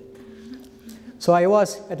 200 million. So I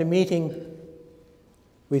was at a meeting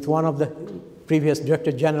with one of the previous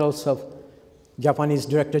Director Generals of, Japanese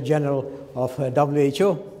Director General of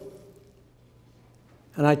WHO,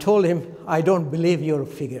 and I told him, I don't believe your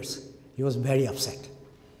figures. He was very upset.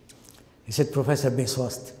 He said, Professor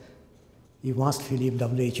Biswas, you must believe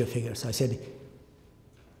WHO figures. I said,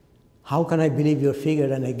 how can I believe your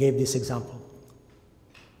figure? And I gave this example.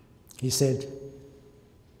 He said,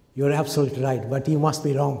 you're absolutely right, but you must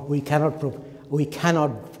be wrong. We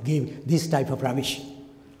cannot give this type of rubbish.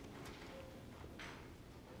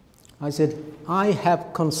 I said, I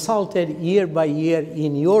have consulted year by year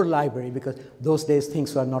in your library, because those days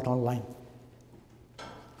things were not online.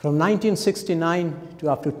 From 1969 to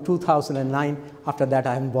up to 2009, after that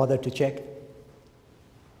I haven't bothered to check,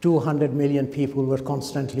 200 million people were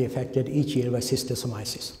constantly affected each year by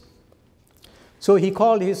schistosomiasis. So he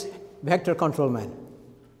called his vector control man.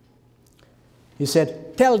 He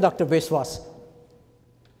said, tell Dr. Biswas,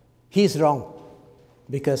 he's wrong,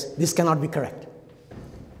 because this cannot be correct.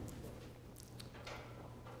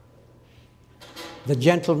 The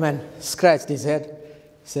gentleman scratched his head.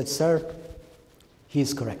 He said, sir, he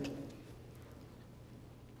is correct.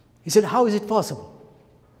 He said, how is it possible?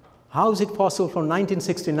 How is it possible from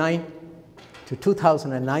 1969 to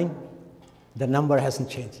 2009, the number hasn't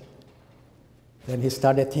changed? Then he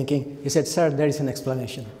started thinking. He said, sir, there is an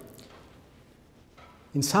explanation.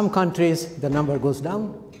 In some countries, the number goes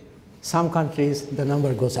down. Some countries, the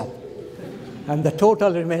number goes up. And the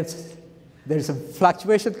total remains, there is a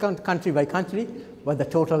fluctuation country by country, but the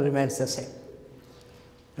total remains the same.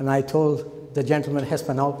 And I told the gentleman,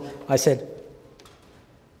 Hespanol, I said,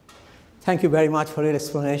 thank you very much for your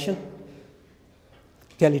explanation.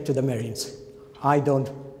 Tell it to the Marines. I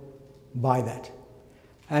don't buy that.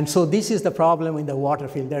 And so this is the problem in the water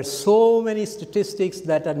field. There are so many statistics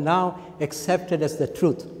that are now accepted as the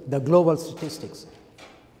truth, the global statistics.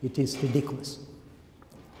 It is ridiculous.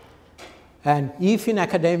 And if in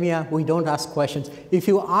academia we don't ask questions, if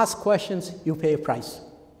you ask questions, you pay a price.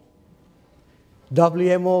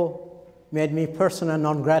 WMO made me persona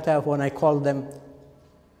non grata when I told them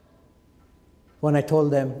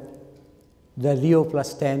the Rio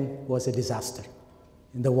 +10 was a disaster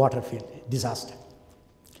in the water field, disaster.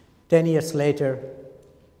 10 years later,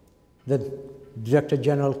 the Director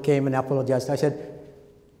General came and apologized. I said,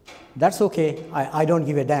 that's okay, I don't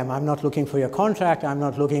give a damn. I'm not looking for your contract, I'm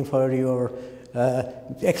not looking for your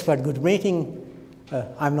expert good rating.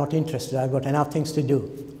 I'm not interested, I've got enough things to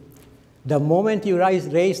do. The moment you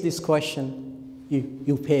raise this question,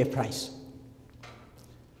 you pay a price.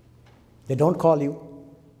 They don't call you.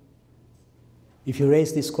 If you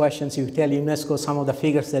raise these questions, you tell UNESCO some of the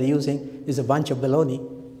figures they're using is a bunch of baloney,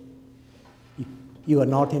 you are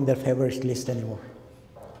not in their favorite list anymore.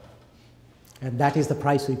 And that is the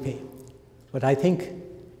price we pay. But I think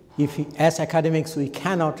if as academics we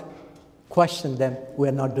cannot question them, we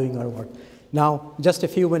are not doing our work. Now, just a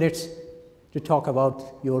few minutes to talk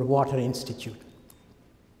about your Water Institute.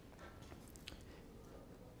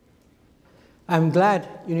 I'm glad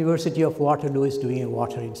University of Waterloo is doing a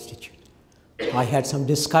Water Institute. I had some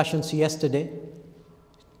discussions yesterday.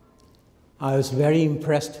 I was very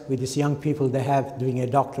impressed with these young people they have doing a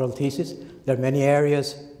doctoral thesis. There are many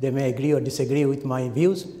areas they may agree or disagree with my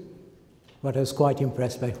views, but I was quite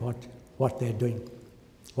impressed by what they're doing.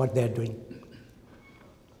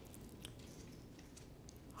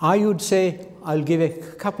 I would say I'll give a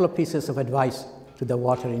couple of pieces of advice to the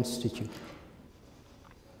Water Institute.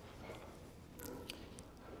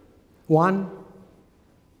 One,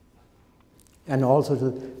 and also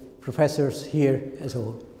to professors here as a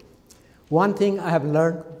whole. One thing I have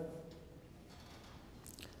learned,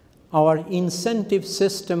 our incentive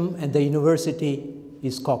system at the university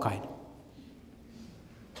is cockeyed.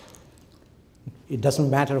 It doesn't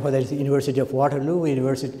matter whether it's the University of Waterloo,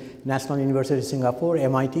 National University of Singapore,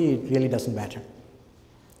 MIT, it really doesn't matter.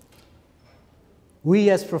 We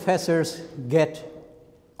as professors get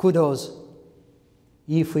kudos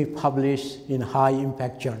if we publish in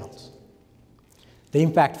high-impact journals. The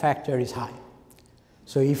impact factor is high.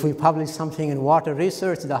 So if we publish something in water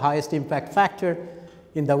research, the highest impact factor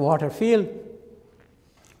in the water field,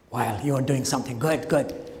 well, you are doing something good,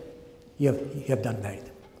 good. You have done very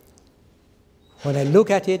good. When I look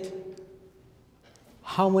at it,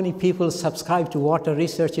 how many people subscribe to water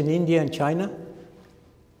research in India and China?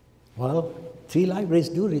 Well, 3 libraries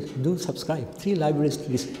do subscribe. 3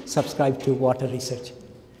 libraries subscribe to water research.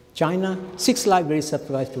 China, 6 libraries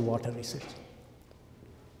subscribe to water research.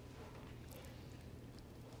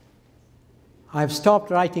 I've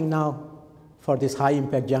stopped writing now for this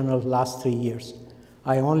high-impact journal the last 3 years.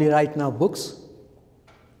 I only write now books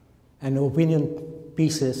and opinion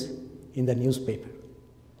pieces in the newspaper.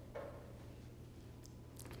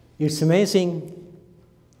 It's amazing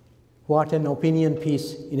what an opinion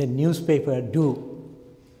piece in a newspaper do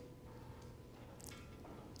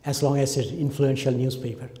as long as it's an influential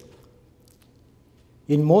newspaper.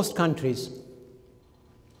 In most countries,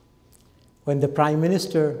 when the Prime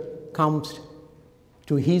Minister comes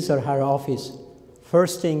to his or her office,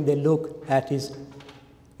 first thing they look at is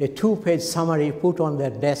a 2-page summary put on their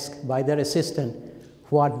desk by their assistant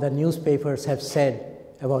what the newspapers have said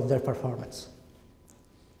about their performance,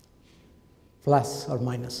 plus or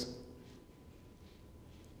minus.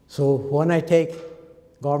 So when I take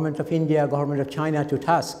Government of India, Government of China to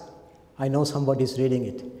task, I know somebody is reading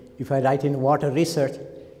it. If I write in water research,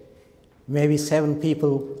 maybe 7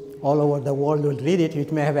 people all over the world will read it.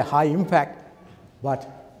 It may have a high impact, but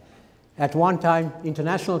at one time,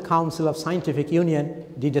 International Council of Scientific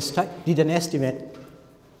Union did an estimate.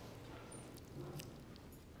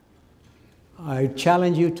 I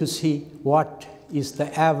challenge you to see what is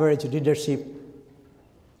the average readership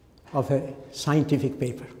of a scientific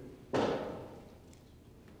paper.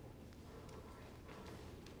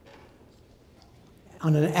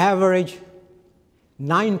 On an average,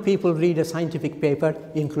 9 people read a scientific paper,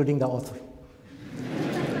 including the author.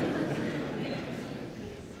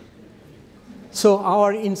 So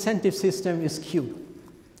our incentive system is skewed.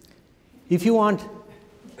 If you want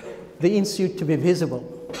the institute to be visible,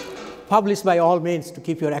 publish by all means to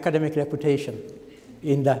keep your academic reputation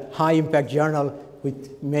in the high-impact journal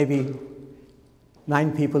with maybe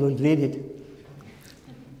 9 people who read it.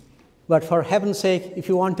 But for heaven's sake, if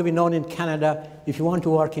you want to be known in Canada, if you want to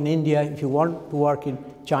work in India, if you want to work in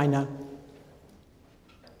China,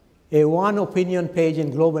 a 1 opinion page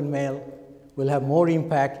in Globe and Mail will have more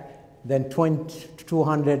impact than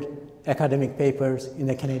 200 academic papers in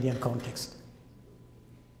the Canadian context.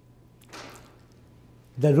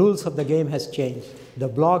 The rules of the game has changed. The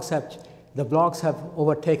blogs have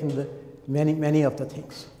overtaken many of the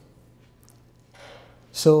things.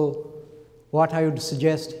 So what I would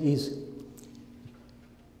suggest is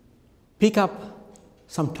pick up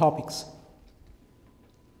some topics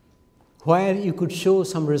where you could show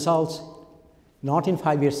some results, not in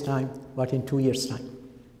 5 years' time, but in 2 years' time.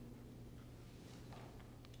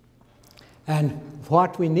 And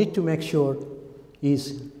what we need to make sure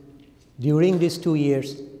is during these 2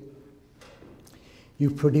 years, you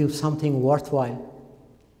produce something worthwhile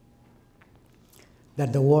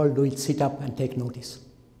that the world will sit up and take notice.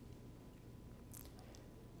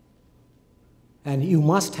 And you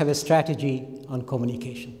must have a strategy on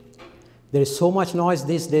communication. There is so much noise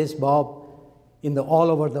these days, Bob, all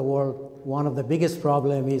over the world. One of the biggest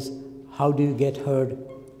problems is how do you get heard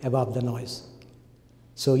above the noise?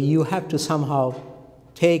 So you have to somehow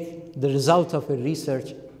take the result of a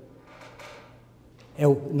research,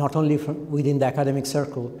 not only from within the academic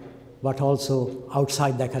circle, but also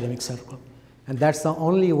outside the academic circle. And that's the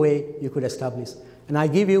only way you could establish. And I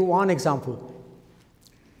give you one example.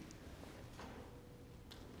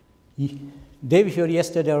 Day before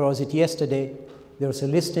yesterday, or was it yesterday, there was a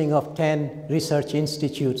listing of 10 research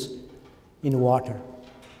institutes in water.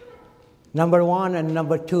 Number 1 and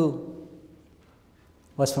number 2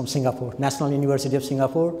 was from Singapore, National University of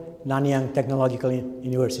Singapore, Nanyang Technological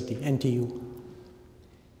University, NTU.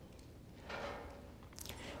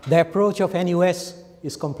 The approach of NUS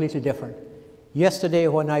is completely different. Yesterday,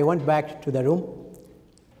 when I went back to the room,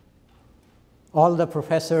 all the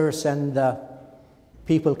professors and the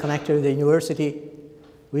people connected with the university,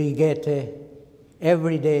 we get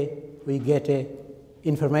every day we get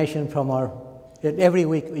information from every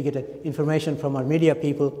week we get information from our media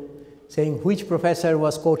people saying which professor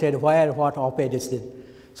was quoted where, what op-ed is did.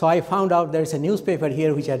 So I found out there's a newspaper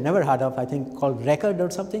here which I'd never heard of, I think called Record or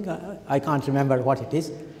something. I can't remember what it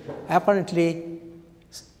is. Apparently,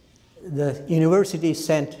 the university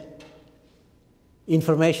sent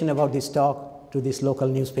information about this talk to this local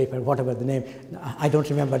newspaper, whatever the name. I don't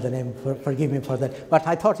remember the name, forgive me for that. But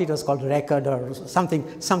I thought it was called Record or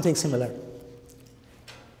something similar.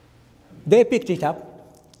 They picked it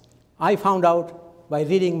up. I found out by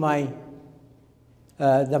reading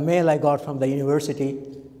the mail I got from the university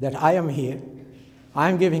that I am here,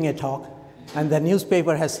 I'm giving a talk, and the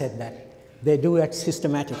newspaper has said that. They do it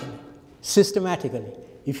systematically. Systematically.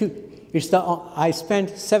 I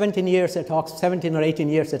spent 17 or 18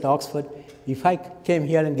 years at Oxford. If I came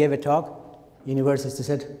here and gave a talk, university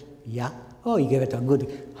said, yeah, oh, you gave a talk,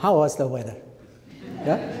 good. How was the weather?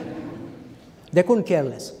 Yeah? They couldn't care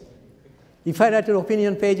less. If I write an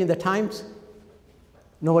opinion page in the Times,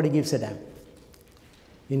 nobody gives a damn.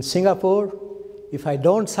 In Singapore, if I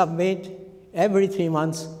don't submit every 3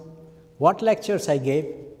 months what lectures I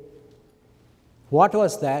gave, what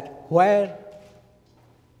was that, where,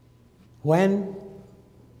 when,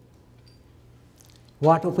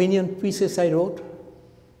 what opinion pieces I wrote,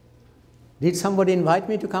 did somebody invite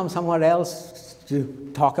me to come somewhere else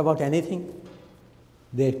to talk about anything?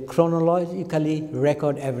 They chronologically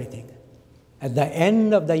record everything. At the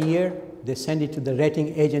end of the year, they send it to the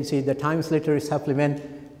rating agency, the Times Literary Supplement,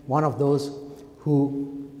 one of those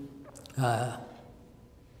who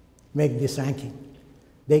make this ranking.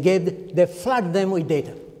 They flood them with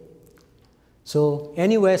data. So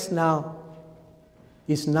NUS now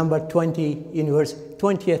is number 20th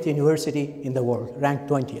university in the world, ranked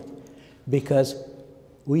 20th, because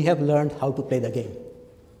we have learned how to play the game.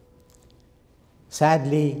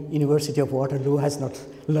 Sadly, University of Waterloo has not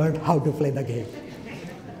learned how to play the game.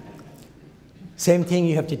 Same thing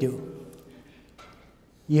you have to do.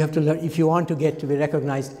 You have to learn, if you want to get to be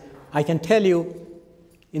recognized. I can tell you,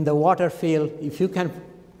 in the water field, if you can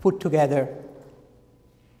put together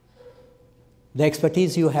the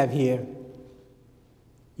expertise you have here,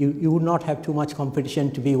 you would not have too much competition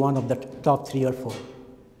to be one of the top 3 or 4.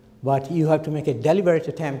 But you have to make a deliberate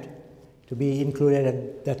attempt to be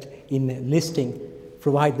included in listing,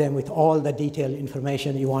 provide them with all the detailed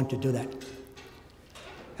information you want to do that.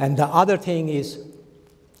 And the other thing is,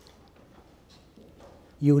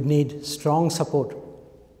 you would need strong support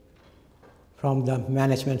from the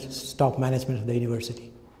management, top management of the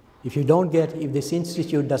university. If this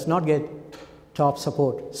institute does not get top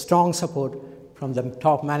support, strong support from the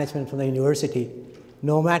top management from the university,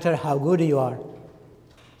 no matter how good you are,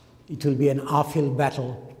 it will be an uphill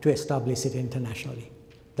battle to establish it internationally.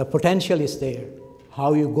 The potential is there.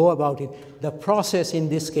 How you go about it, the process in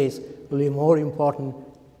this case will be more important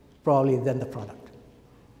probably than the product.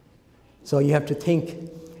 So you have to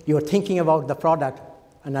think, you're thinking about the product,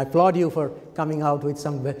 and I applaud you for coming out with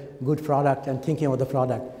some good product and thinking about the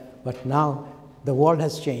product. But now the world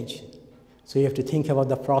has changed. So you have to think about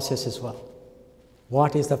the process as well.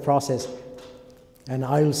 What is the process? And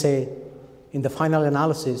I will say, in the final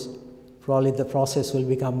analysis, probably the process will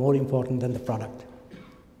become more important than the product.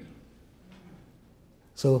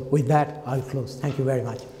 So with that, I'll close. Thank you very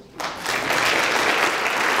much.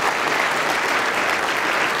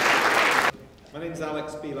 My name's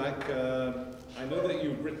Alex Bilak. I know that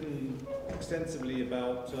you've written extensively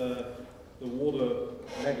about the water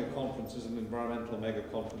mega conferences and environmental mega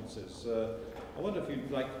conferences. I wonder if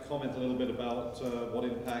you'd like to comment a little bit about what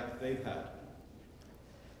impact they've had.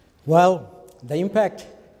 Well, the impact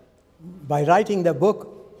by writing the book,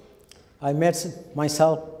 I made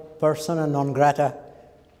myself persona non grata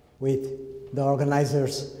with the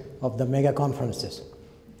organizers of the mega conferences.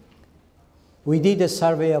 We did a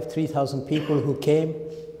survey of 3,000 people who came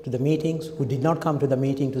to the meetings, who did not come to the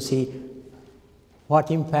meeting, to see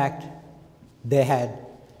what impact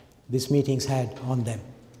these meetings had on them.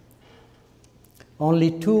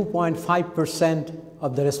 Only 2.5%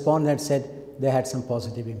 of the respondents said they had some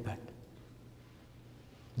positive impact.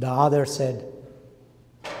 The others said,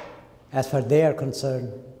 as far as they are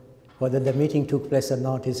concerned, whether the meeting took place or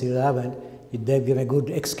not is irrelevant. They give a good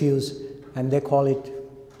excuse, and they call it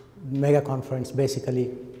mega conference,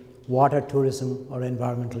 basically water tourism or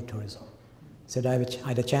environmental tourism. Said I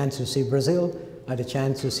had a chance to see Brazil, I had a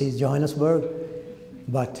chance to see Johannesburg,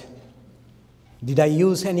 but did I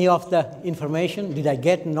use any of the information? Did I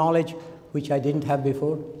get knowledge which I didn't have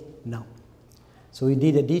before? No. So we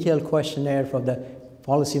did a detailed questionnaire for the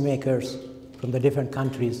policymakers from the different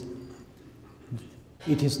countries.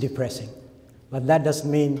 It is depressing. But that doesn't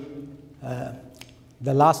mean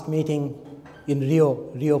the last meeting in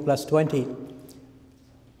Rio plus 20,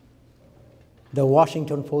 the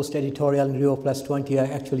Washington Post editorial in Rio plus 20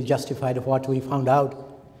 actually justified what we found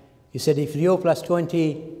out. He said if Rio plus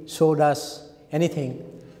 20 showed us anything,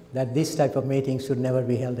 that this type of meeting should never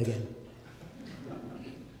be held again.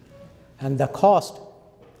 And the cost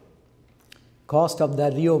of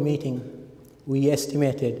the Rio meeting, we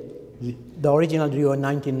estimated, the original Rio in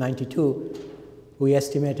 1992, we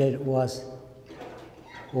estimated was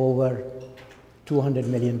over $200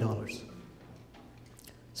 million.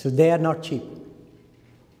 So they are not cheap.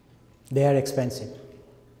 They are expensive.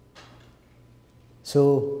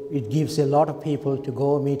 So it gives a lot of people to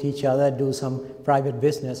go meet each other, do some private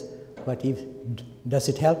business, but does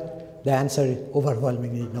it help? The answer is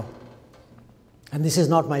overwhelmingly no. And this is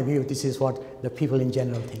not my view, this is what the people in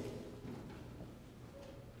general think.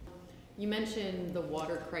 You mentioned the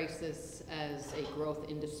water crisis as a growth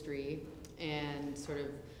industry and sort of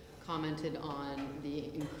commented on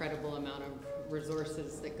the incredible amount of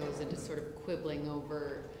resources that goes into sort of quibbling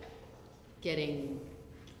over getting,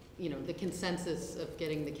 the consensus of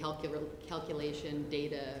getting the calculation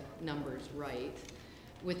data numbers right.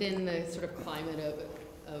 Within the sort of climate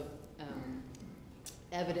of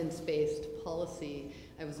evidence-based policy,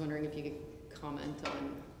 I was wondering if you could comment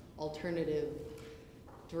on alternative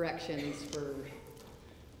directions for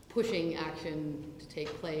pushing action to take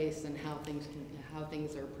place and how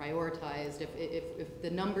things are prioritized. If the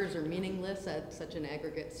numbers are meaningless at such an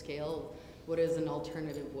aggregate scale, what is an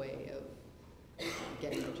alternative way of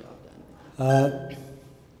getting the job done?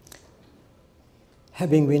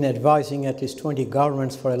 Having been advising at least 20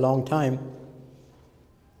 governments for a long time,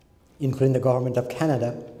 including the government of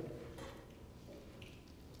Canada,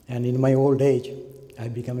 and in my old age,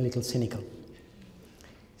 I've become a little cynical.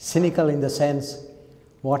 Cynical in the sense,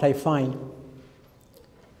 what I find,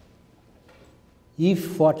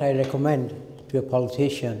 if what I recommend to a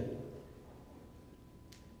politician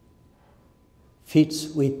fits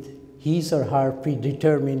with his or her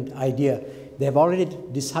predetermined idea, they have already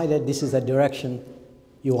decided this is the direction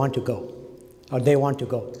you want to go, or they want to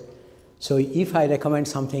go. So if I recommend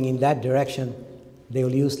something in that direction, they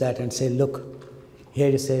will use that and say, look, here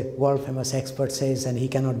is a world-famous expert says, and he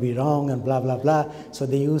cannot be wrong, and blah, blah, blah. So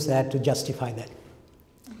they use that to justify that.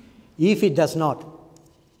 If it does not,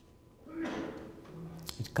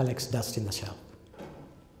 it collects dust in the shell.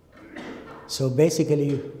 So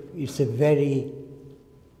basically, it's a very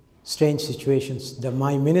strange situation.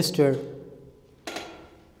 My minister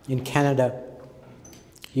in Canada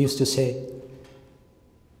used to say,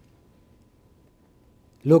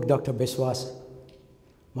 look, Dr. Biswas,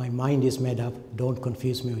 my mind is made up, don't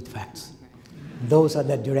confuse me with facts. Those are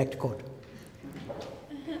the direct quote.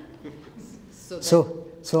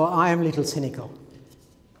 So I am a little cynical.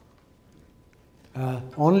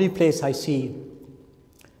 Only place I see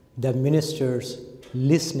the ministers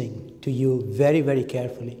listening to you very, very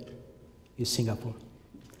carefully is Singapore.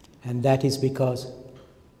 And that is because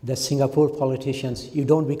the Singapore politicians, you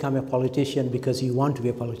don't become a politician because you want to be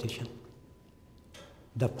a politician.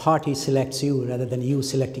 The party selects you rather than you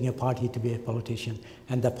selecting a party to be a politician.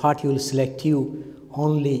 And the party will select you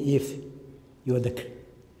only if you are the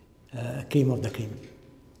cream of the cream.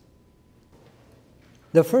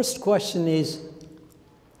 The first question is,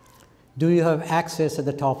 do you have access at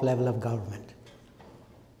the top level of government?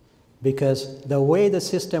 Because the way the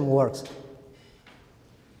system works,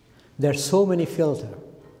 there are so many filters.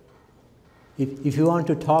 If you want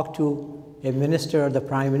to talk to a minister or the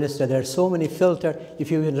prime minister, there are so many filters.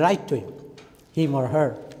 If you will write to him or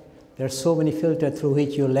her, there are so many filters through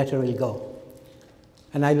which your letter will go.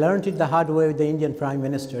 And I learned it the hard way with the Indian Prime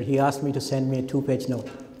Minister. He asked me to send me a 2-page note.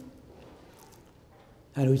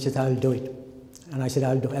 And which is, I'll do it. And I said,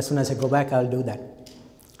 I'll do it. As soon as I go back, I'll do that.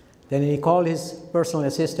 Then he called his personal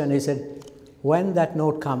assistant. He said, when that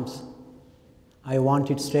note comes, I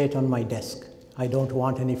want it straight on my desk. I don't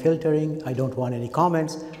want any filtering. I don't want any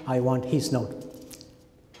comments. I want his note.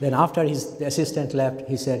 Then after the assistant left,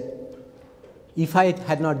 he said, if I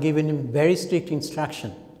had not given him very strict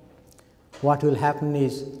instruction, what will happen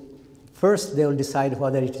is, first they will decide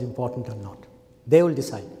whether it is important or not. They will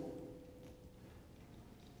decide.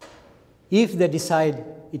 If they decide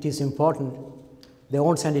it is important, they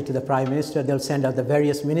won't send it to the Prime Minister, they'll send out the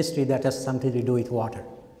various ministry that has something to do with water,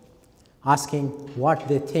 asking what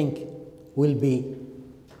they think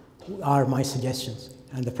are my suggestions.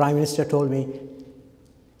 And the Prime Minister told me,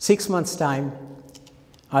 6 months' time,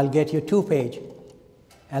 I'll get you 2-page,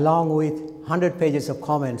 along with 100 pages of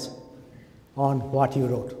comments on what you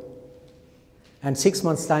wrote. And 6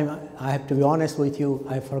 months' time, I have to be honest with you,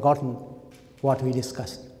 I've forgotten what we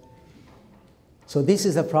discussed. So this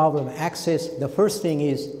is the problem. Access, the first thing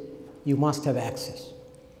is you must have access.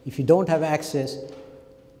 If you don't have access,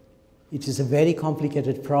 it is a very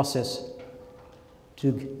complicated process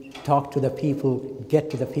to talk to the people, get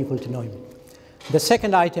to the people to know you. The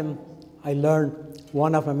second item I learned,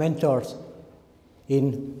 one of my mentors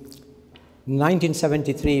in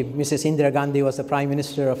 1973, Mrs. Indira Gandhi was the Prime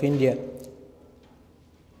Minister of India.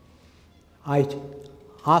 I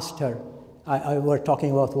asked her, I were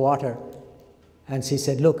talking about water, and she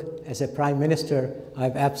said, look, as a Prime Minister, I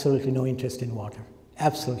have absolutely no interest in water,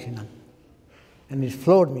 absolutely none. And it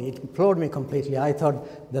floored me completely. I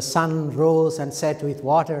thought the sun rose and set with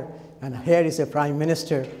water, and here is a Prime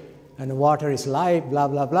Minister, and water is life, blah,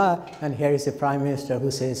 blah, blah, and here is a Prime Minister who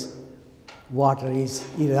says water is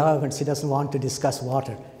irrelevant, she doesn't want to discuss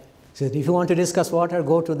water. She said, if you want to discuss water,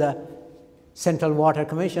 go to the Central Water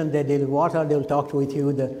Commission, they deal with water, they'll talk with you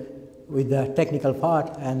with the technical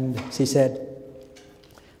part. And she said,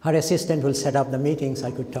 her assistant will set up the meetings, I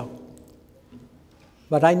could talk.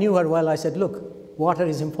 But I knew her well. I said, look, water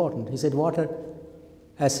is important. He said, water,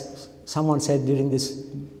 as someone said during this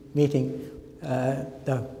meeting,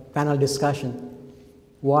 the panel discussion,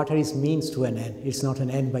 water is means to an end. It's not an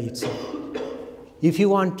end by itself. If you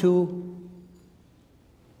want to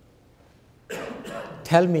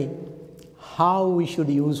tell me how we should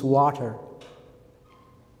use water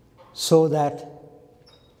so that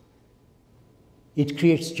it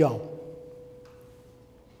creates job,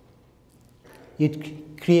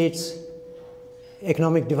 it creates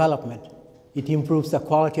economic development, it improves the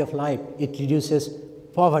quality of life, it reduces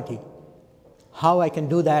poverty. How I can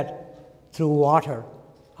do that through water,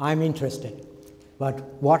 I'm interested. But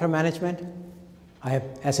water management,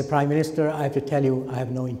 as a Prime Minister, I have to tell you, I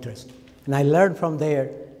have no interest. And I learned from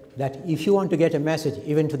there that if you want to get a message,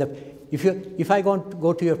 even to the, if I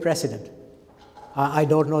go to your president, I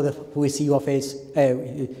don't know who is COFA's,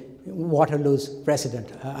 Waterloo's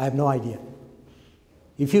president. I have no idea.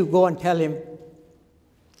 If you go and tell him,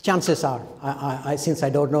 chances are, since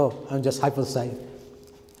I don't know, I'm just hypothesizing,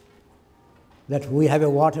 that we have a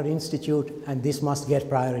water institute and this must get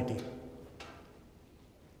priority.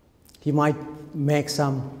 He might make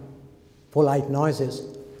some polite noises,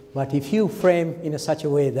 but if you frame in such a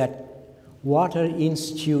way that Water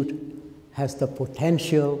Institute has the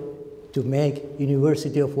potential to make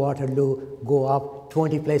University of Waterloo go up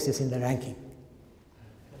 20 places in the ranking,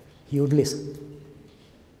 he would listen.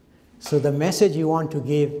 So the message you want to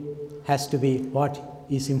give has to be what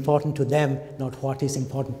is important to them, not what is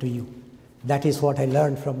important to you. That is what I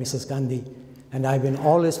learned from Mrs. Gandhi, and I've been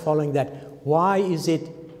always following that. Why is it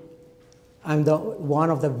I'm one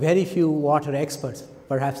of the very few water experts,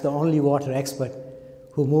 perhaps the only water expert,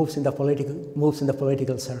 who moves in the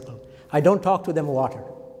political circle? I don't talk to them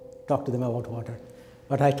about water,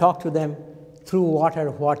 but I talk to them through water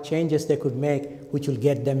what changes they could make which will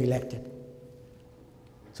get them elected.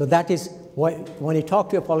 So that is why when you talk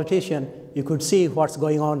to a politician, you could see what's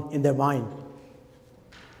going on in their mind.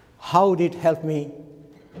 How would it help me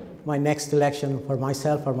my next election for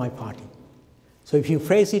myself or my party? So if you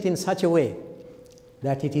phrase it in such a way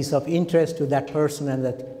that it is of interest to that person and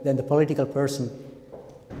then the political person,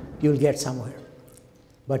 you'll get somewhere.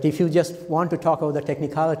 But if you just want to talk about the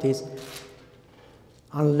technicalities,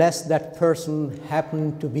 unless that person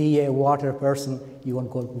happened to be a water person, you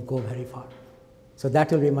won't go very far. So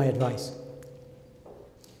that will be my advice.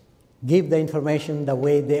 Give the information the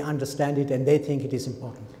way they understand it and they think it is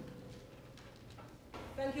important.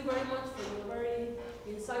 Thank you very much for your very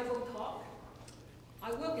insightful talk.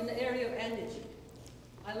 I work in the area of energy.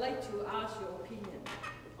 I'd like to ask your opinion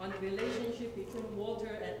on the relationship between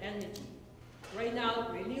water and energy. Right now,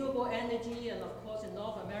 renewable energy, and of course in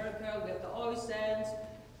North America, we have the oil sands.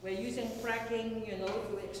 We're using fracking,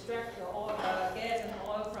 to extract the oil, gas and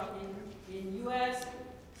oil from in US.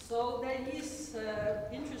 So there is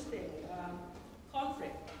interesting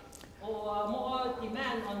conflict or more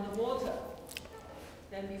demand on the water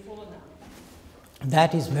than before now.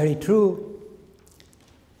 That is very true.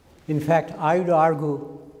 In fact, I would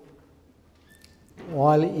argue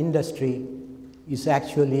oil industry is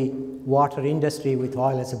actually water industry with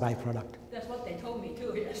oil as a byproduct. That's what they told me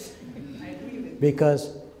too, yes. I agree with you.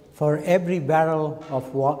 Because for every barrel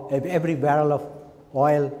of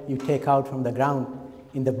oil you take out from the ground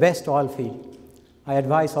in the best oil field, I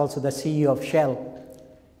advise also the CEO of Shell,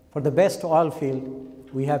 for the best oil field,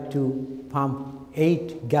 we have to pump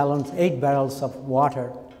 8 barrels of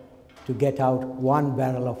water to get out 1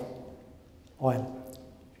 barrel of oil.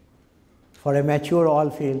 For a mature oil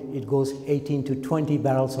field, it goes 18 to 20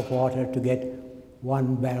 barrels of water to get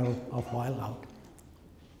 1 barrel of oil out.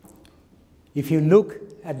 If you look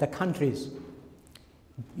at the countries,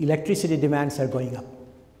 electricity demands are going up.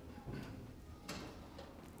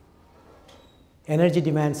 Energy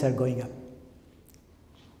demands are going up.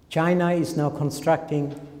 China is now constructing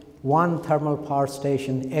 1 thermal power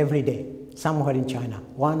station every day, somewhere in China,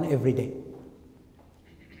 1 every day.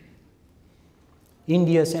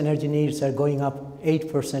 India's energy needs are going up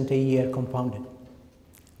 8% a year compounded.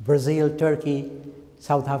 Brazil, Turkey,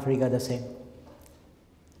 South Africa, the same.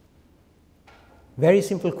 Very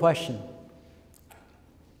simple question.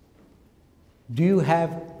 Do you have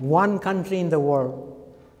one country in the world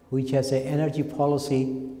which has an energy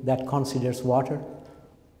policy that considers water,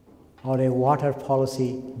 or a water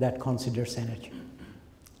policy that considers energy?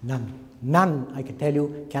 None. None, I can tell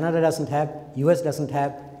you. Canada doesn't have, US doesn't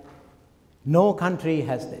have. No country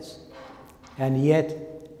has this. And yet,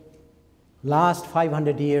 last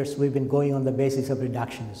 500 years, we've been going on the basis of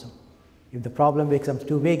reductionism. If the problem becomes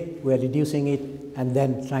too big, we're reducing it and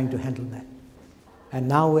then trying to handle that. And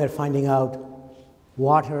now we're finding out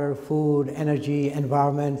water, food, energy,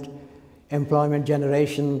 environment, employment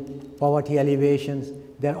generation, poverty alleviations,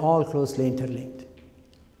 they're all closely interlinked.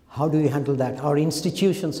 How do we handle that? Our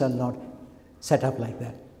institutions are not set up like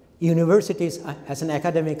that. Universities, as an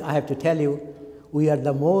academic, I have to tell you, we are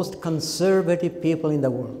the most conservative people in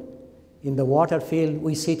the world. In the water field,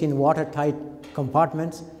 we sit in watertight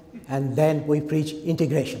compartments, and then we preach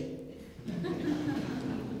integration.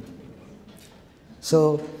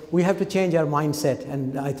 So we have to change our mindset,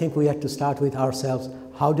 and I think we have to start with ourselves.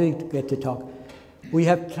 How do we get to talk? I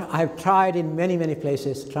have tried in many, many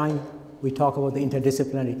places, we talk about the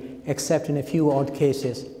interdisciplinary, except in a few odd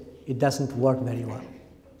cases, it doesn't work very well.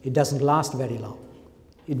 It doesn't last very long.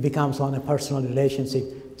 It becomes on a personal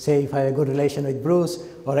relationship. Say if I have a good relation with Bruce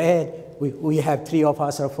or Ed, we have 3 of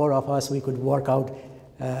us or 4 of us, we could work out.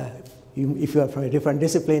 If you are from a different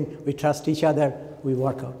discipline, we trust each other, we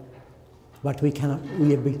work out. But we cannot,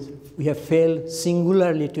 we have failed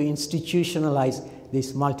singularly to institutionalize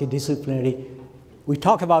this multidisciplinary. We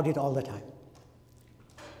talk about it all the time.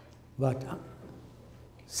 But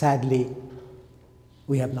sadly,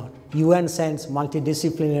 we have not. UN sends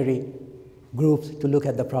multidisciplinary groups to look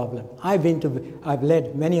at the problem. I've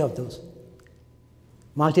led many of those.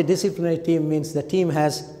 Multidisciplinary team means the team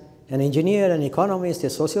has an engineer, an economist, a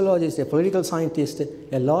sociologist, a political scientist,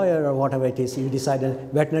 a lawyer, or whatever it is. You decide a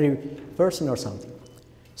veterinary person or something.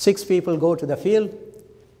 6 people go to the field.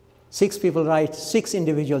 6 people write 6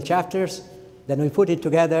 individual chapters. Then we put it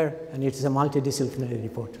together, and it is a multidisciplinary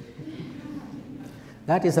report.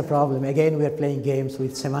 That is the problem. Again, we are playing games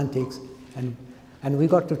with semantics, and we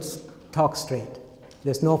got to talk straight.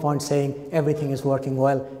 There's no point saying everything is working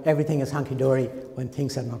well, everything is hunky-dory when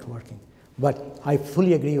things are not working. But I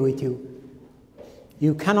fully agree with you.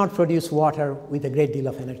 You cannot produce water with a great deal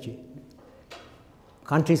of energy.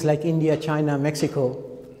 Countries like India, China, Mexico,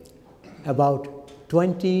 about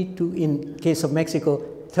 20 to, in case of Mexico,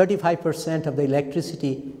 35% of the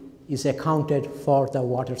electricity is accounted for the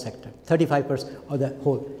water sector, 35% of the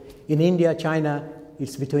whole. In India, China,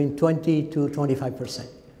 it's between 20 to 25%.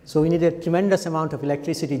 So we need a tremendous amount of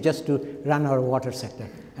electricity just to run our water sector.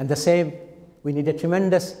 And the same, we need a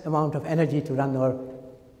tremendous amount of energy to run our,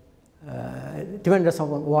 tremendous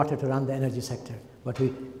amount of water to run the energy sector. But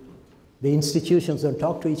the institutions don't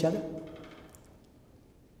talk to each other.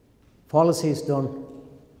 Policies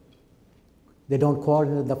they don't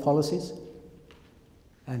coordinate the policies.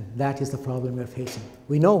 And that is the problem we're facing.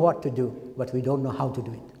 We know what to do, but we don't know how to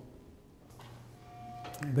do it.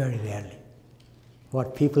 Very rarely.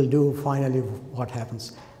 What people do, finally what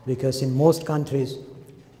happens. Because in most countries,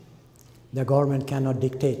 The government cannot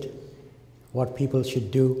dictate what people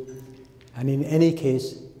should do. And in any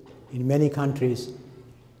case, in many countries,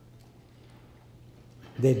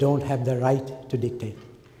 they don't have the right to dictate.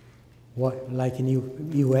 What, like in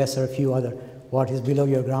US or a few other, what is below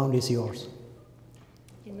your ground is yours.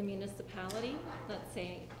 In the municipality, let's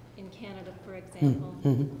say in Canada, for example,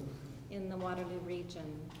 in the Waterloo region,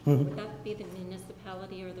 would that be the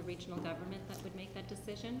municipality or the regional government that would make that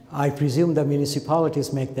decision? I presume the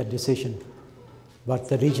municipalities make that decision, but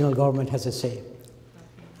the regional government has a say.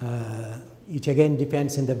 It again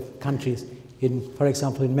depends in the countries. For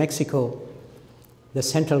example, in Mexico, the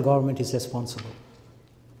central government is responsible.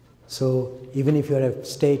 So even if you're a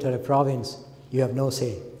state or a province, you have no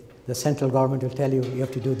say. The central government will tell you, you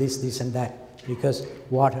have to do this, this, and that, because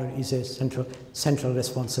water is a central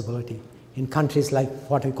responsibility. In countries like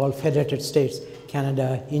what we call federated states,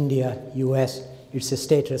 Canada, India, US, it's a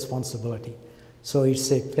state responsibility. So it's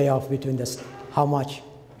a playoff between how much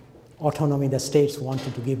autonomy the states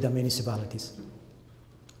wanted to give the municipalities.